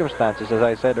these circumstances. As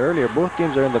I said earlier, both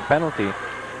teams are in the penalty,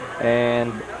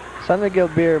 and San Miguel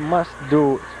Beer must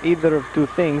do either of two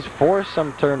things: force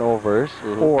some turnovers,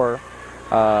 or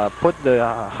put the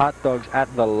Hot Dogs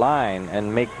at the line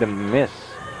and make them miss.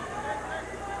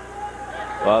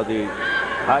 Well, the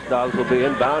Hot Dogs will be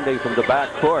inbounding from the back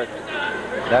court.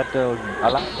 That will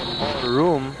allow them more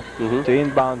room to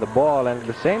inbound the ball, and at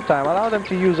the same time allow them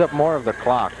to use up more of the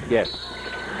clock. Yes.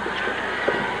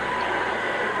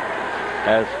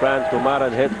 As Franz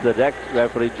Pumaran hits the deck,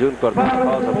 referee June Cortez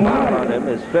calls a foul on him,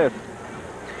 his fifth.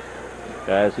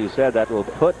 As he said, that will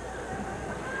put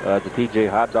the TJ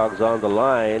Hot Dogs on the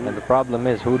line. And the problem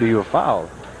is, who do you foul?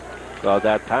 Well,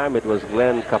 that time it was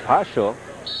Glenn Capascio.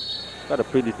 Got a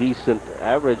pretty decent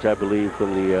average, I believe,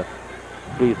 from the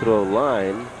free throw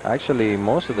line. Actually,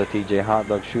 most of the TJ Hot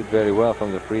Dogs shoot very well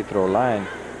from the free throw line.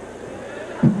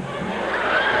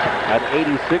 An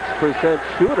 86%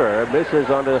 shooter misses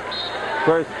on the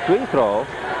first free throw.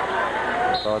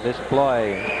 So this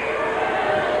ploy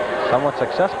somewhat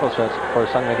successful for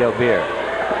San Miguel Beer.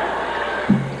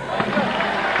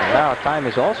 And now time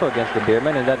is also against the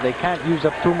Beermen in that they can't use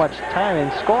up too much time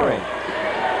in scoring.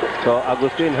 So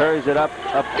Agustin hurries it up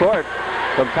court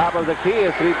from top of the key.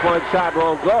 A three-point shot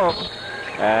won't go,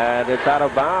 and it's out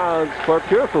of bounds for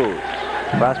Purefoods.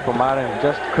 Franz Pumaran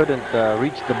just couldn't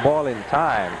reach the ball in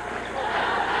time.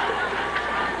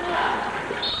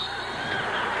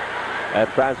 And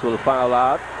France will foul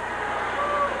out.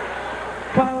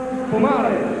 Foul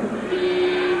Pumaran.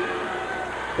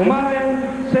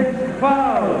 Pumaran, 6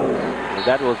 fouls. And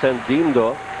that will send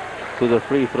Dindo to the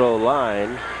free throw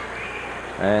line.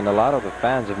 And a lot of the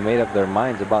fans have made up their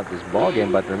minds about this ball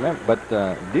game, but remember,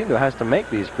 Dindo has to make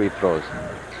these free throws.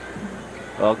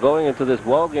 Well, going into this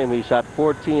ball game, he shot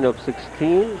 14 of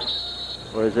 16,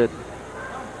 or is it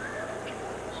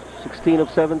 16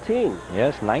 of 17?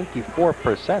 Yes,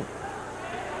 94%.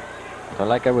 So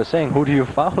like I was saying, who do you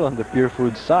foul on the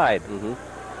Purefoods side?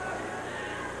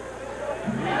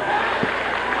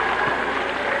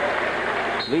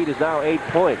 Lead is now 8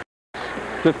 points.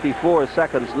 54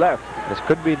 seconds left. This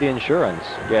could be the insurance.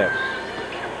 Yes.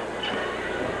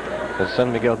 Because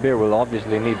San Miguel Beer will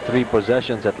obviously need 3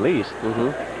 possessions at least.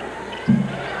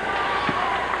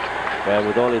 And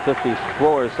with only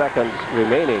 54 seconds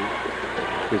remaining,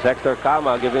 is Hector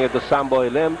Kama giving it to Samboy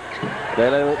Lim. They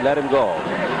let him go.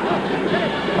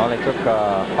 Only took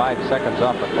 5 seconds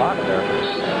off the clock there.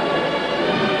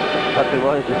 But they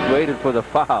just waited for the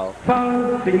foul.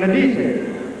 Foul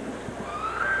Dignadice.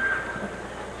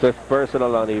 Fifth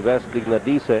personal on Yves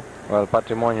Dignadice. Well,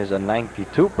 Patrimonio is a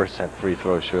 92% free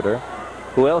throw shooter.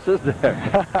 Who else is there?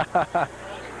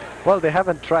 Well, they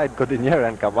haven't tried Codinera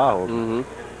and Cabao.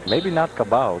 Maybe not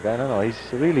Cabao. I don't know. He's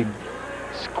really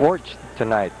scorched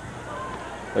tonight.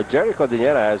 But Jerry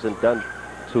Codinera hasn't done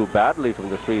too badly from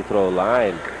the free throw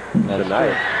line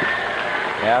tonight.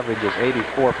 The average is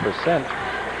 84%.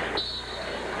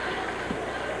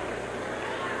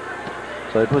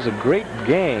 So it was a great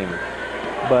game,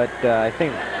 but I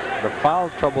think the foul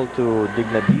trouble to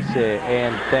Dignadice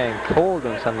and Teng told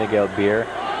on San Miguel Beer,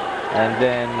 and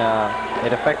then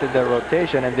it affected their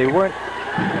rotation, and they weren't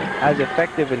as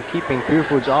effective in keeping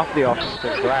Purefoods off the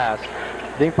offensive glass.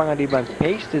 Ding Pangaliban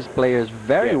paced his players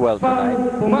very well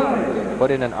tonight.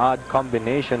 Put in an odd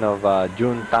combination of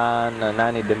Jun Tan,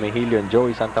 Nani De Mejillo, and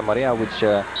Joey Santa Maria, which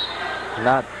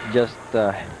not just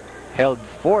held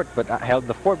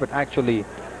the fort, but actually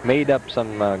made up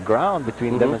some ground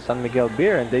between them and San Miguel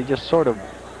Beer, and they just sort of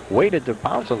waited to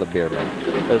pounce on the Beermen.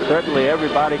 Certainly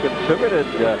everybody contributed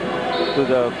to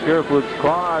the Purefoods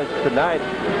cause tonight.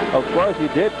 Of course, you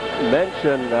did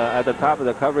mention at the top of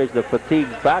the coverage the fatigue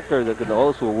factor that can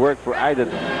also work for either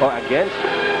or against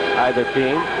either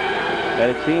team.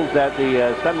 And it seems that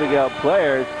the San Miguel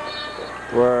players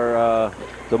were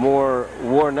the more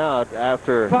worn out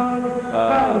after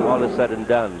all is said and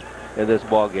done in this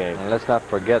ball game. And let's not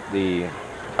forget the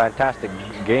fantastic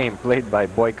game played by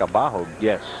Boy Cabahog.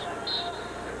 Yes.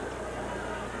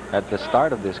 At the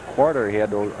start of this quarter, he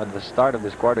had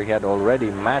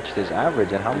already matched his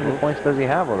average. And how many points does he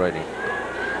have already?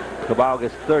 Cabahog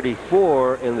is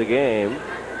 34 in the game.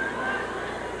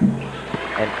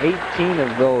 And 18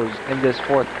 of those in this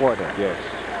fourth quarter. Yes.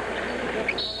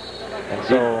 And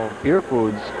so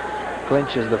Purefoods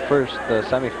clinches the first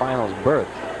semifinals berth,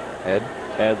 Ed.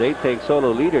 And they take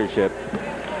solo leadership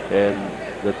in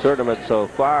the tournament so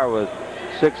far with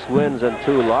 6 wins and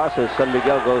 2 losses. San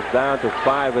Miguel goes down to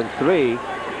 5-3.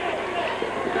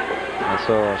 And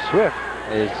so Swift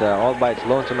is all by its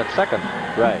lonesome at second.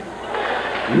 Right.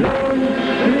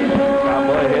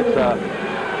 Cowboy hits a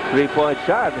 3-point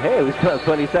shot. Hey, we still have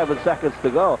 27 seconds to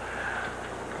go.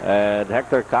 And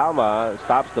Hector Calma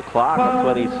stops the clock at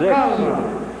 26.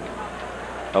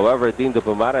 However, Dean de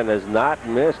Pumaran has not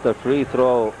missed a free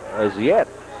throw as yet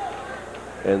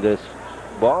in this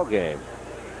ball game.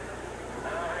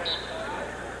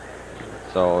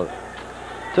 So,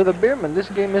 to the Beermen, this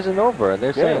game isn't over.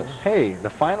 They're saying, hey, the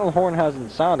final horn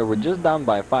hasn't sounded. We're just down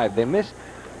by 5. They miss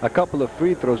a couple of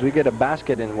free throws. We get a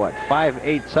basket in, what,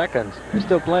 5-8 seconds. There's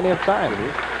still plenty of time.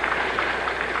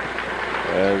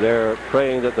 They're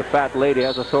praying that the fat lady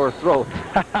has a sore throat.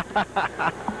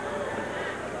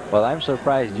 Well, I'm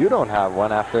surprised you don't have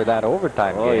one after that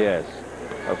overtime game. Oh, yes.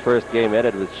 Our first game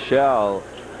ended with Shell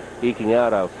eking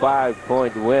out a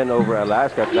 5-point win over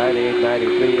Alaska,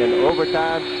 98-93 in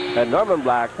overtime. And Norman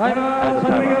Black has a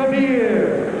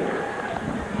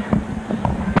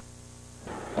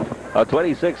timeout.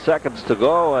 26 seconds to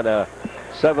go and a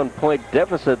 7-point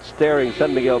deficit staring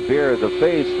San Miguel Beer in the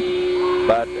face.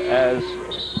 But as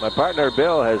my partner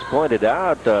Bill has pointed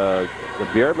out, the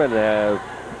Beermen have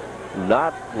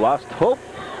not lost hope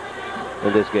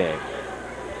in this game.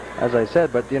 As I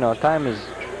said, but you know, time has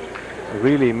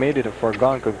really made it a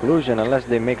foregone conclusion unless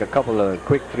they make a couple of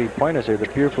quick 3-pointers here. The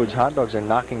Purefoods Hotdogs are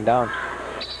knocking down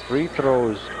free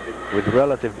throws with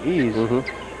relative ease.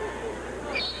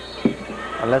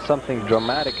 Unless something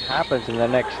dramatic happens in the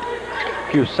next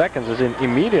few seconds, as in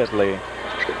immediately,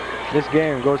 this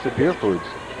game goes to Purefoods.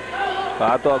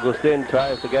 Pato Agustin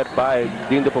tries to get by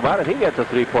Dean de Pumaran. He gets a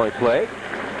 3-point play.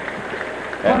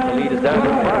 And the lead is down to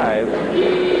 5.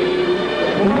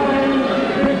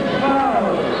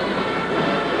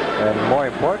 And more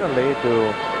importantly,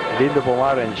 to Dean de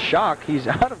Pumaran's shock, he's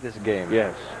out of this game.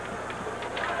 Yes.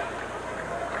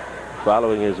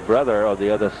 Following his brother on the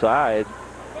other side,